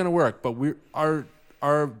going to work, but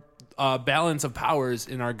our balance of powers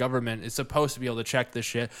in our government is supposed to be able to check this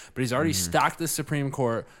shit. But he's already stocked the Supreme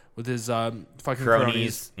Court with his fucking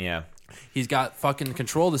cronies. Yeah. He's got fucking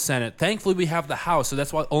control of the Senate. Thankfully, we have the House, so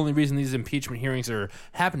that's the only reason these impeachment hearings are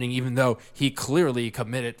happening, even though he clearly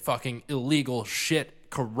committed fucking illegal shit,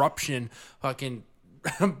 corruption, fucking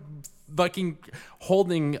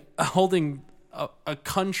holding a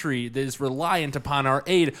country that is reliant upon our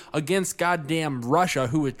aid against goddamn Russia,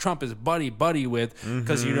 who Trump is buddy with,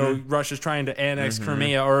 because Russia's trying to annex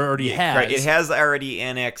Crimea, or already has. Right, it has already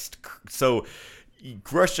annexed. So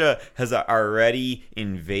Russia has already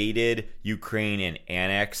invaded Ukraine and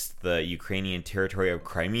annexed the Ukrainian territory of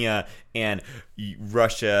Crimea, and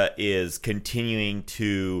Russia is continuing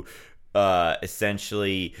to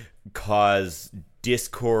essentially cause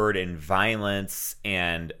discord and violence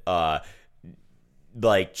and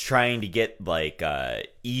trying to get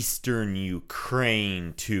eastern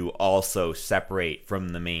Ukraine to also separate from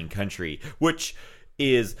the main country, which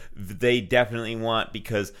is they definitely want,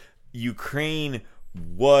 because Ukraine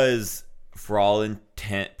was, for all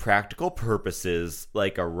practical purposes,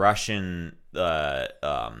 like a Russian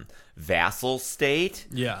vassal state.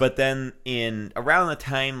 Yeah. But then around the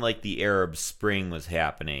time the Arab Spring was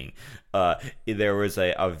happening, there was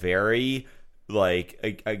a very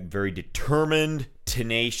very determined,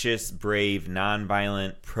 tenacious, brave,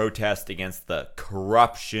 nonviolent protest against the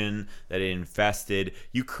corruption that infested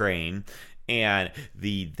Ukraine. And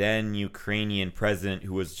the then Ukrainian president,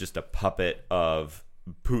 who was just a puppet of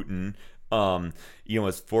Putin,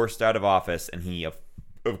 was forced out of office, and he, of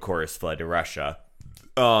course, fled to Russia.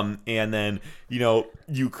 And then,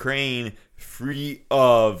 Ukraine, free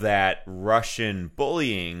of that Russian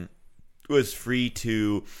bullying, was free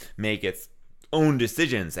to make its own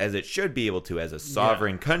decisions, as it should be able to, as a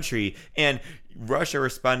sovereign country. And Russia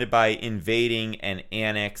responded by invading and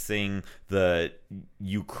annexing the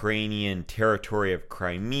Ukrainian territory of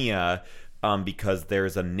Crimea, because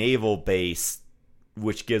there's a naval base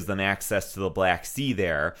which gives them access to the Black Sea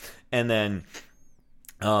there. And then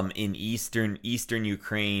in eastern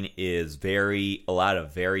Ukraine is a lot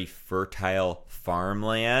of very fertile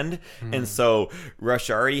farmland, and so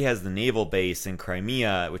Russia already has the naval base in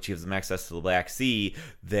Crimea, which gives them access to the Black Sea.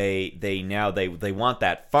 They want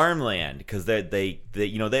that farmland, because they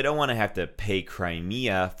don't want to have to pay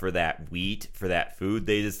Crimea for that wheat, for that food.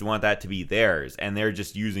 They just want that to be theirs, and they're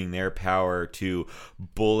just using their power to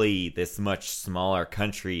bully this much smaller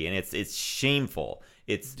country, and it's shameful.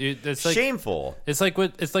 It's shameful. It's like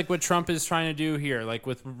what Trump is trying to do here. Like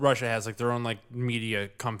with Russia has their own media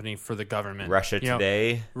company for the government. Russia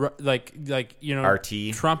Today,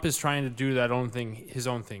 RT. Trump is trying to do his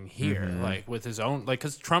own thing here, with his own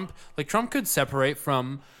because Trump could separate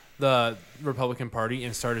from the Republican Party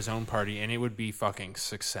and start his own party, and it would be fucking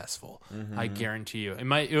successful. I guarantee you.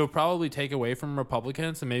 It will probably take away from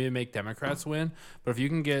Republicans and maybe make Democrats win. But if you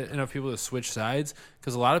can get enough people to switch sides,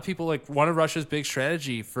 because a lot of people, one of Russia's big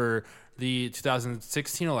strategy for the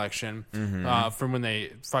 2016 election, from when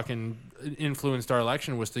they fucking influenced our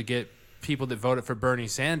election, was to get people that voted for Bernie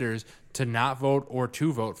Sanders to not vote or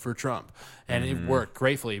to vote for Trump. And it worked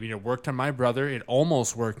gratefully. It worked on my brother. It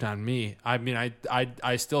almost worked on me.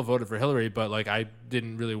 I still voted for Hillary, but I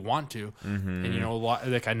didn't really want to. And I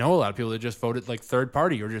know a lot of people that just voted third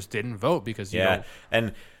party or just didn't vote because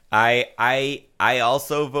and I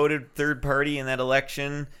also voted third party in that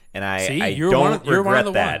election, and I don't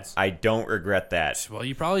regret that. I don't regret that. Well,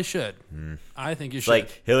 you probably should. I think you should.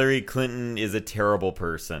 Hillary Clinton is a terrible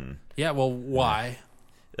person. Yeah, well, why?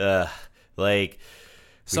 We don't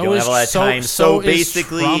have a lot of time. So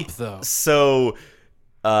basically, Trump, though.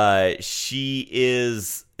 She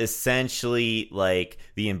is essentially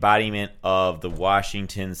the embodiment of the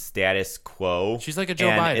Washington status quo. She's like a Joe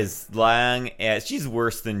Biden. As long as she's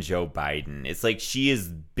worse than Joe Biden, it's she is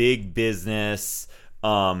big business.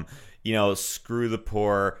 Screw the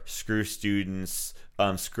poor, screw students.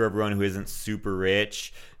 screw everyone who isn't super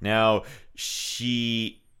rich. Now,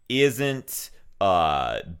 she isn't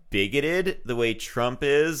bigoted the way Trump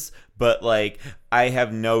is, but like I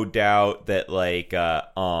have no doubt that like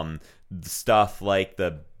stuff like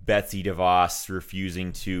the Betsy DeVos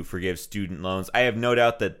refusing to forgive student loans, I have no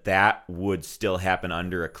doubt that that would still happen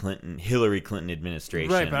under a Hillary Clinton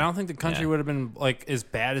administration. Right, but I don't think the country would have been like as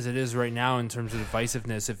bad as it is right now in terms of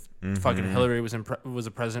divisiveness if fucking Hillary was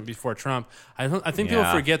a president before Trump. I think people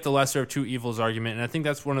forget the lesser of two evils argument, and I think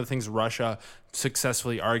that's one of the things Russia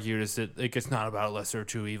successfully argued is that like it's not about lesser of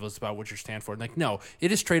two evils, it's about what you stand for. Like, no,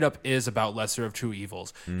 it is straight up is about lesser of two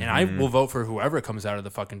evils, and I will vote for whoever comes out of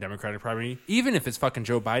the fucking Democratic primary, even if it's fucking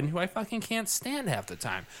Joe Biden, who I fucking can't stand half the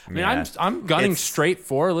time. I mean, I'm gunning straight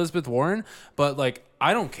for Elizabeth Warren, but like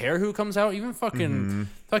I don't care who comes out, even fucking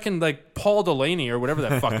like Paul Delaney or whatever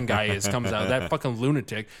that fucking guy is comes out, that fucking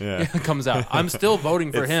lunatic comes out. I'm still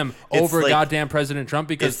voting for him over like, goddamn President Trump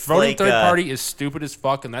because voting like, third party is stupid as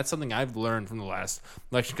fuck, and that's something I've learned from the last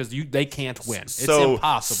election because they can't win. It's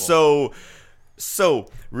impossible. So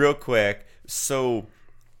real quick,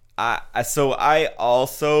 I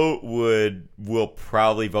also will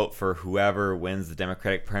probably vote for whoever wins the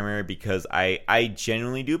Democratic primary because I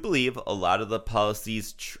genuinely do believe a lot of the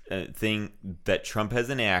policies that Trump has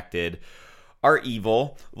enacted are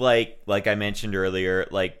evil. Like I mentioned earlier,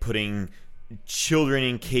 like putting children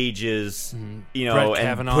in cages, and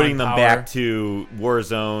Kavanaugh putting them back to war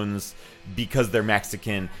zones because they're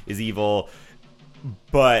Mexican is evil.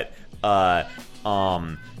 But I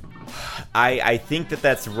think that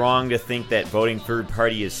that's wrong to think that voting third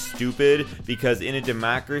party is stupid because in a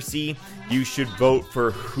democracy, you should vote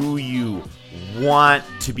for who you want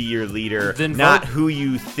to be your leader, not who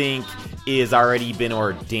you think is already been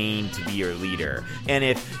ordained to be your leader. And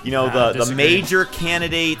if, the major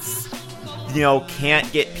candidates,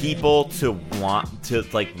 can't get people to want to,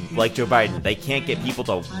 like Joe Biden, they can't get people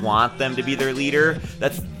to want them to be their leader,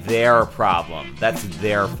 that's their problem. That's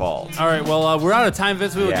their fault. All right, well, we're out of time,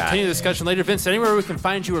 Vince. We will continue the discussion later. Vince, anywhere we can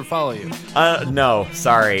find you or follow you? No,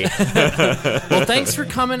 sorry. Well, thanks for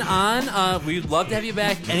coming on. We'd love to have you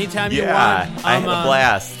back anytime you want. I had a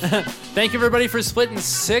blast. Thank you, everybody, for splitting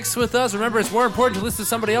 6 with us. Remember, it's more important to listen to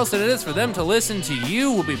somebody else than it is for them to listen to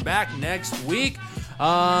you. We'll be back next week.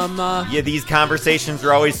 These conversations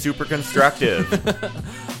are always super constructive.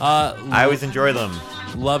 I always enjoy them.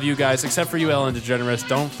 Love you guys, except for you, Ellen DeGeneres.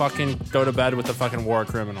 Don't fucking go to bed with a fucking war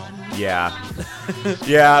criminal. Yeah.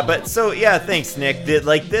 But thanks, Nick.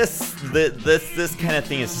 This kind of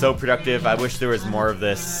thing is so productive. I wish there was more of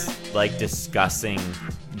this, like, discussing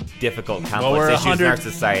difficult, complex issues in our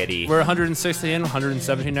society. We're 160 in,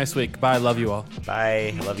 117 next week. Bye, love you all.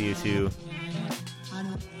 Bye, love you too.